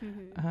plan.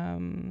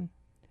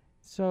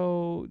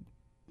 So,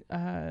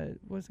 what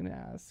was I going to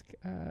ask?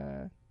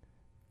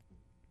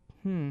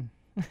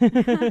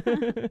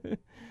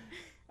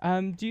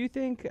 Do you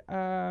think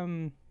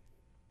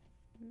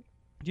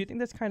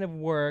this kind of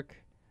work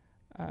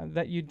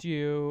that you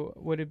do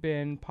would have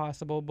been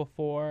possible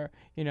before,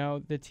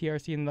 the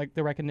TRC and like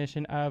the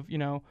recognition of,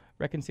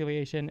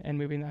 reconciliation and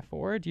moving that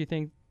forward? Do you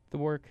think the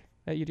work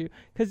that you do,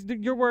 because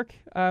your work,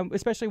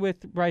 especially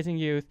with Rising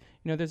Youth,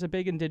 there's a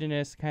big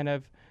Indigenous kind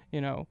of,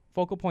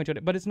 focal point to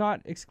it, but it's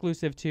not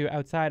exclusive to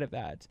outside of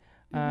that.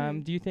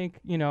 Do you think,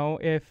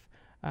 if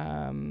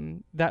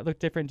that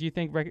looked different, do you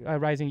think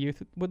Rising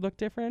Youth would look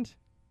different?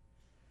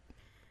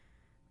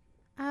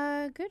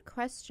 Good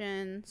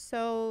question.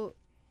 So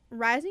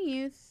Rising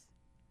Youth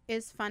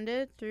is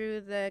funded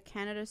through the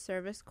Canada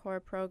Service Corps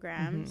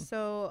program.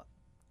 So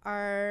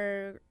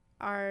our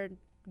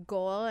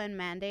goal and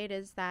mandate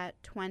is that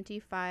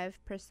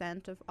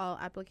 25% of all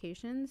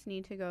applications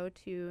need to go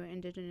to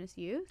Indigenous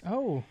youth.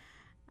 Oh.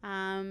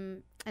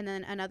 And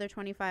then another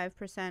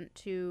 25%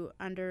 to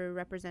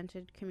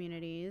underrepresented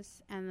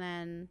communities. And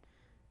then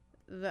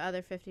the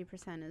other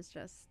 50% is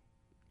just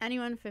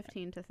anyone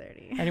 15 to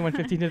 30. Anyone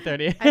 15 to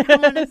 30. I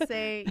don't want to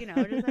say,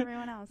 just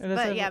everyone else.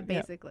 But yeah,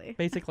 basically.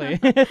 Basically.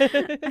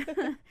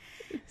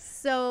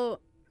 So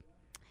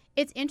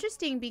it's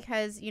interesting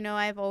because,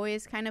 I've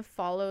always kind of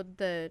followed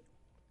the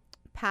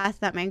path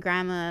that my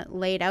grandma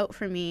laid out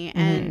for me.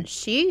 And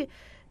she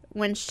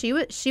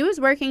was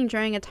working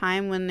during a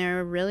time when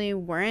there really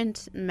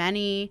weren't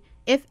many,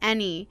 if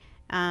any,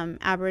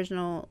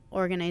 Aboriginal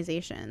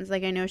organizations.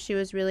 Like, I know she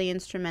was really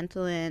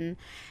instrumental in,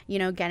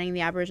 getting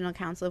the Aboriginal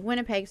Council of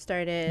Winnipeg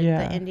started,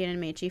 the Indian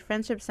and Métis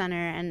Friendship Center,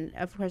 and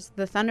of course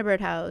the Thunderbird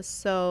House.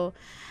 So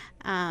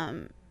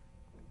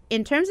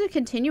in terms of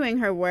continuing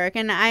her work,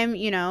 and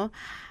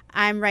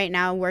I'm right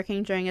now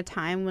working during a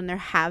time when there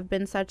have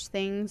been such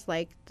things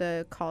like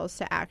the calls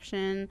to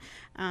action.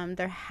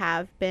 There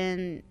have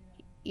been,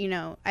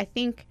 I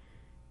think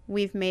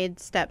we've made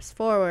steps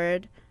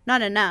forward,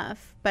 not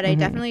enough, but I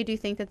definitely do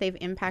think that they've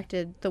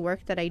impacted the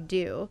work that I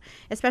do,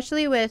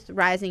 especially with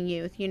Rising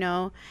Youth. You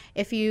know,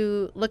 if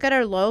you look at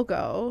our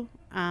logo,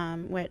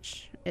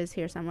 which is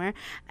here somewhere,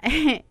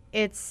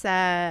 it's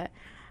our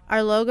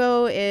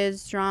logo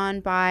is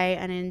drawn by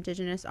an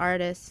Indigenous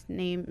artist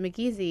named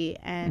McGeezy,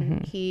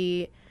 and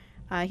he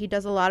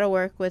does a lot of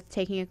work with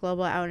Taking It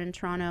Global out in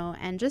Toronto.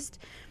 And just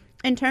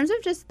in terms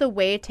of just the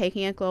way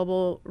Taking It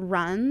Global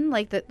run,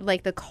 like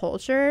the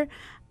culture,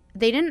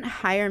 they didn't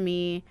hire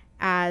me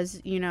as,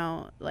 you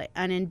know, like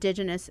an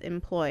Indigenous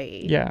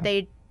employee. Yeah.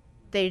 They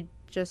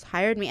just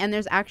hired me, and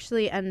there's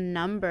actually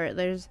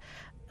there's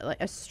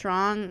like a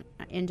strong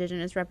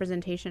Indigenous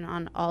representation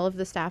on all of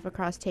the staff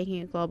across Taking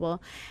It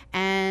Global,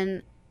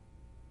 and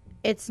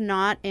it's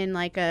not in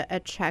like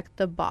a check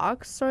the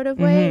box sort of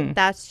way.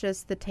 That's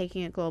just the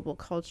Taking It Global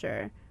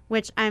culture,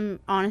 which I'm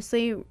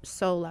honestly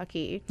so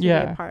lucky to be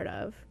a part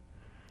of.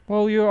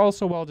 Well, you're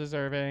also well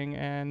deserving,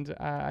 and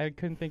I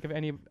couldn't think of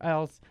any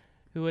else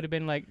who would have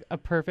been like a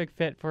perfect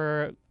fit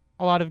for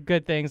a lot of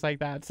good things like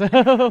that. So,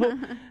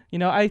 you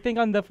know, I think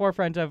on the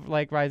forefront of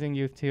like Rising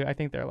Youth too, I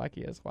think they're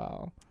lucky as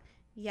well.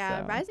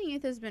 Yeah, so. Rising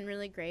Youth has been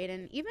really great,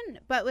 and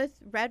but with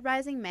Red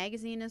Rising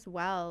magazine as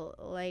well,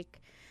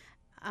 like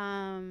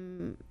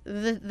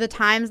the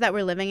times that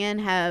we're living in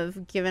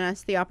have given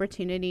us the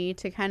opportunity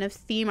to kind of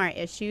theme our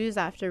issues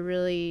after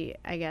really,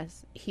 I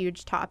guess,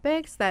 huge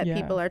topics that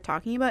people are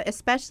talking about,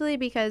 especially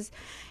because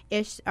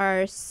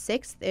our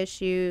 6th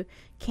issue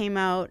came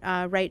out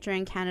right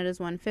during Canada's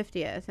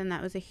 150th, and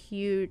that was a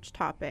huge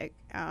topic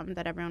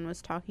that everyone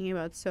was talking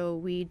about, so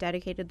we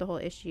dedicated the whole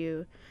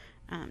issue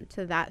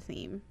to that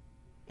theme.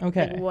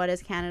 Okay. Like, what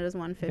does Canada's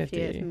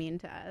 150th mean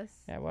to us?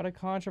 Yeah, what a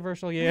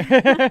controversial year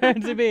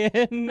to be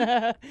in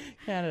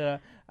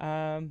Canada.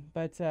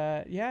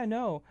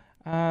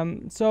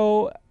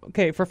 So,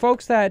 okay, for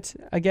folks that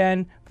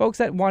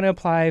want to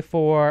apply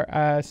for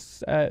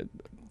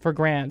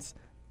grants,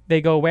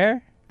 they go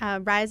where?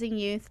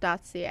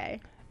 Risingyouth.ca.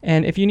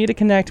 And if you need to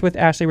connect with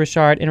Ashley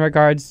Richard in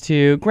regards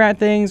to grant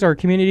things or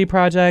community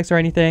projects or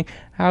anything,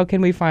 how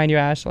can we find you,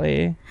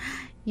 Ashley?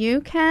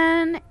 You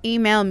can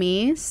email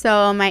me.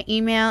 So my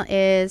email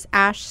is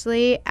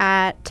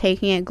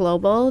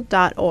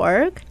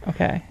ashley@takingitglobal.org.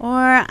 Okay.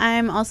 Or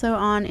I'm also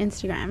on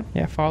Instagram.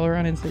 Yeah, follow her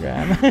on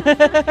Instagram.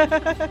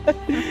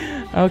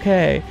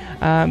 Okay.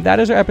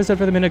 That is our episode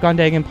for the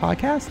Minogandagan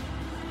podcast.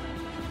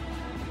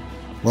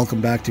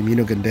 Welcome back to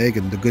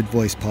Minogandagan, the Good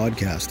Voice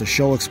podcast, a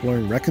show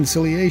exploring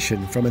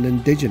reconciliation from an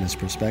Indigenous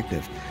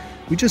perspective.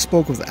 We just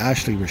spoke with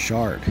Ashley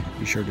Richard.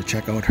 Be sure to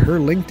check out her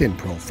LinkedIn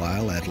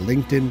profile at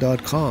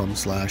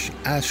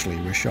linkedin.com/Ashley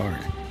Richard.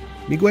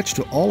 Miigwech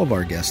to all of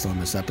our guests on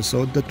this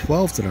episode, the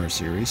 12th in our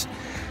series.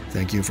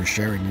 Thank you for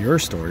sharing your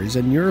stories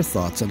and your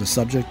thoughts on a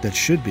subject that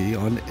should be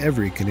on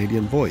every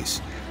Canadian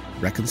voice,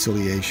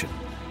 reconciliation.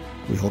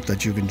 We hope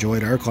that you've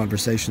enjoyed our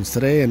conversations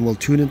today and will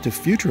tune into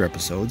future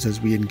episodes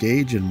as we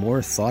engage in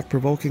more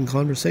thought-provoking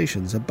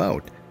conversations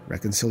about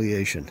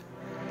reconciliation.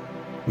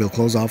 We'll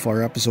close off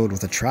our episode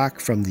with a track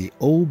from the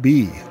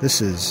OB.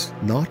 This is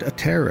Not a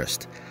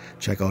Terrorist.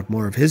 Check out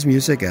more of his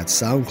music at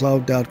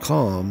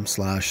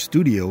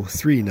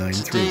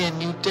soundcloud.com/studio393. Today a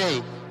new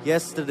day.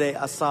 Yesterday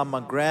I saw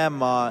my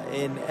grandma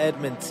in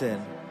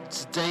Edmonton.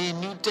 Today a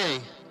new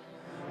day.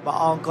 My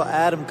Uncle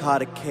Adam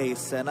caught a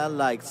case and I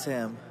liked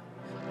him.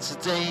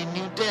 Today a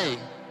new day.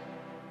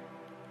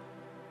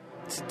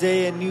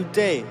 Today a new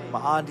day. My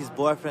auntie's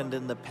boyfriend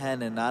in the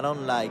pen and I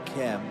don't like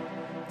him.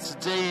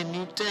 Today a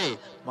new day.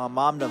 My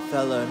mom done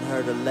fell and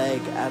hurt her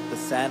leg at the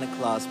Santa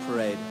Claus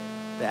parade.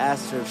 They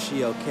asked her if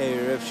she okay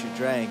or if she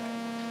drank.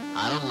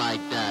 I don't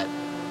like that.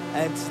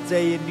 And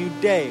today a new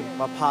day.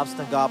 My pops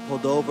done got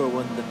pulled over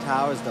when the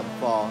towers done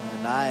fall,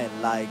 and I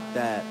ain't like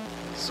that.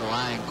 So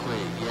I ain't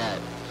quit yet.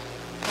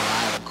 I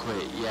haven't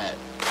quit yet.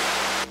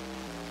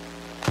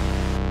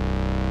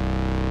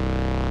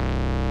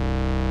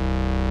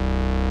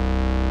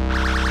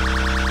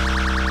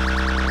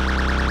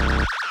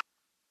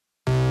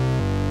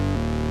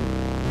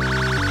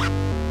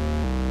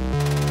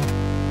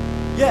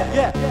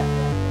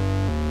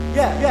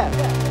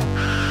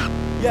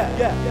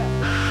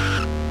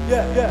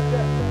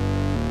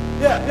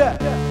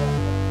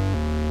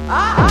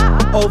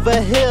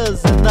 Over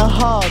hills and the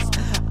halls,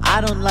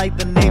 I don't like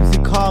the names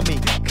you call me,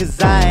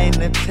 cause I ain't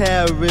a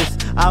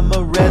terrorist. I'm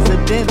a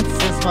resident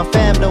since my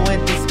family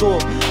went to school.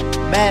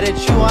 Mad at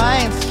you, I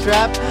ain't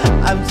strapped,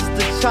 I'm just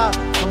a chop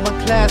from my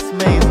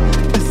classmates.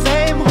 The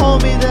same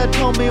homie that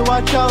told me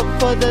watch out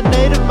for the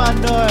native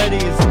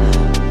minorities.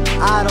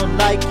 I don't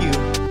like you.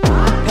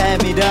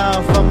 Pat me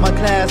down from my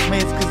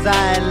classmates cause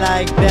I ain't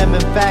like them.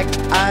 In fact,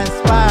 I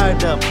inspired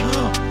them.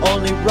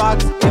 Only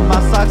rocks in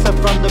my socks are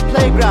from the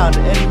playground.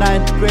 In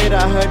 9th grade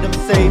I heard them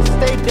say,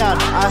 stay down.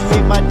 I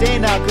hate my day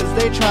now cause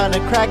they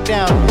tryna crack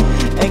down.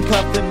 Ain't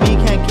cuffing me,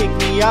 can't kick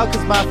me out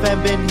cause my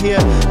fam been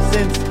here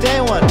since day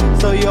one.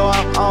 So yo,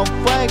 I'm on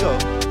fuego.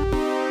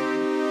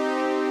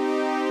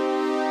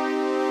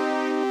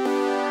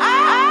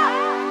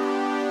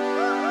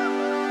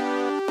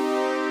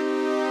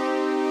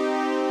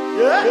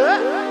 Yeah.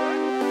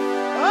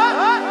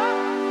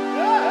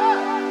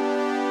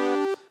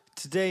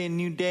 Today a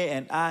new day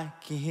and I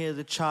can hear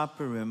the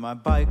chopper in my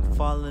bike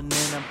falling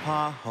in a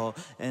pothole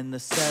in the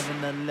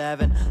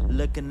 7-Eleven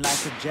looking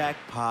like a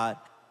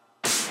jackpot.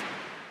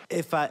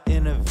 If I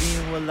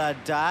intervene, will I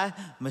die?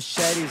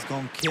 Machete's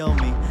gonna kill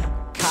me.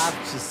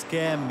 Cops just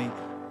scare me.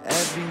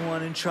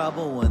 Everyone in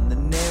trouble when the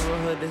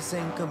neighborhood is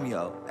income,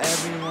 yo.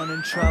 Everyone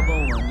in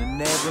trouble when the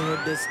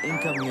neighborhood is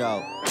income,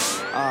 yo.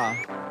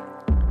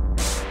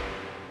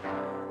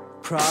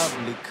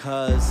 Probably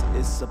cause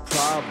it's a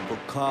probable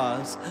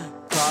cause.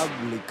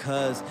 Probably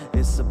cause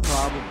it's a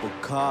probable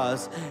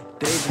cause.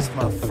 They just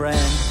my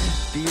friend,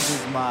 these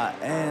is my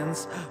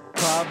ends.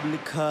 Probably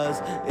cause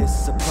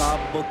it's a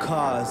probable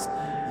cause.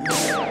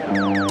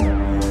 Yeah.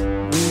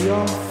 We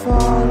are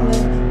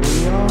falling,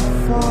 we are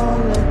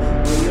falling,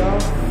 we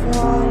are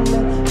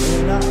falling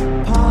in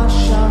our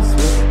posh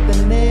with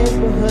the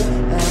neighborhood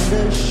and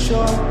the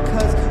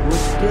shortcuts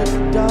with the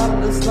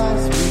dollar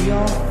slice. We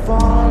are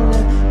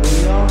falling,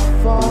 we are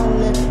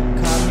falling.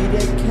 Call me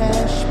that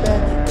cash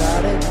back,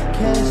 gotta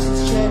cash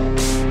this check.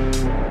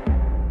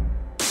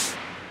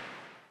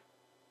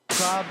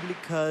 Probably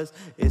cause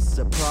it's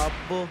a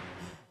probable,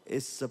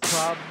 it's a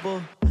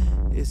probable,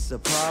 it's a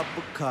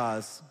probable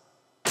cause.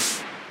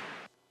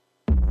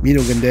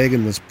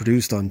 Minogandagan was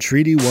produced on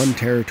Treaty 1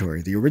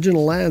 territory, the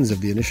original lands of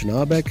the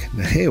Anishinaabeg,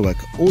 Nehewak,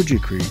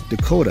 Ojibwe,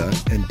 Dakota,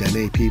 and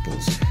Dene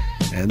peoples,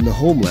 and the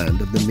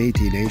homeland of the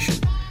Métis Nation.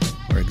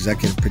 Our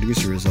executive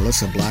producer is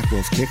Alyssa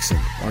Blackwolf-Kixon.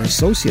 Our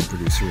associate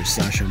producer is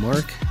Sasha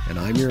Mark, and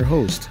I'm your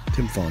host,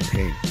 Tim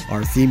Fontaine.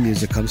 Our theme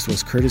music comes to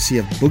us courtesy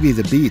of Boogie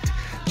the Beat.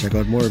 Check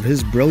out more of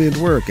his brilliant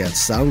work at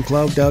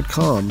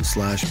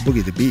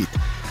soundcloud.com/boogiethebeat.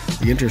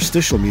 The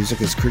interstitial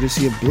music is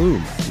courtesy of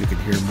Bloom. You can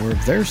hear more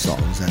of their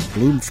songs at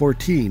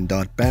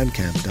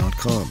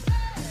bloom14.bandcamp.com.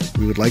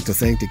 We would like to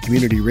thank the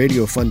Community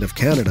Radio Fund of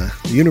Canada,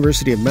 the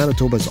University of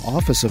Manitoba's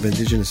Office of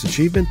Indigenous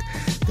Achievement,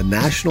 the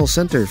National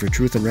Centre for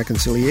Truth and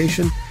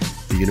Reconciliation,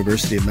 the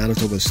University of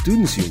Manitoba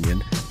Students'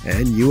 Union,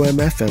 and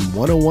UMFM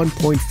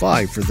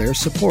 101.5 for their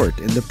support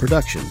in the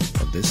production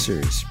of this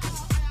series.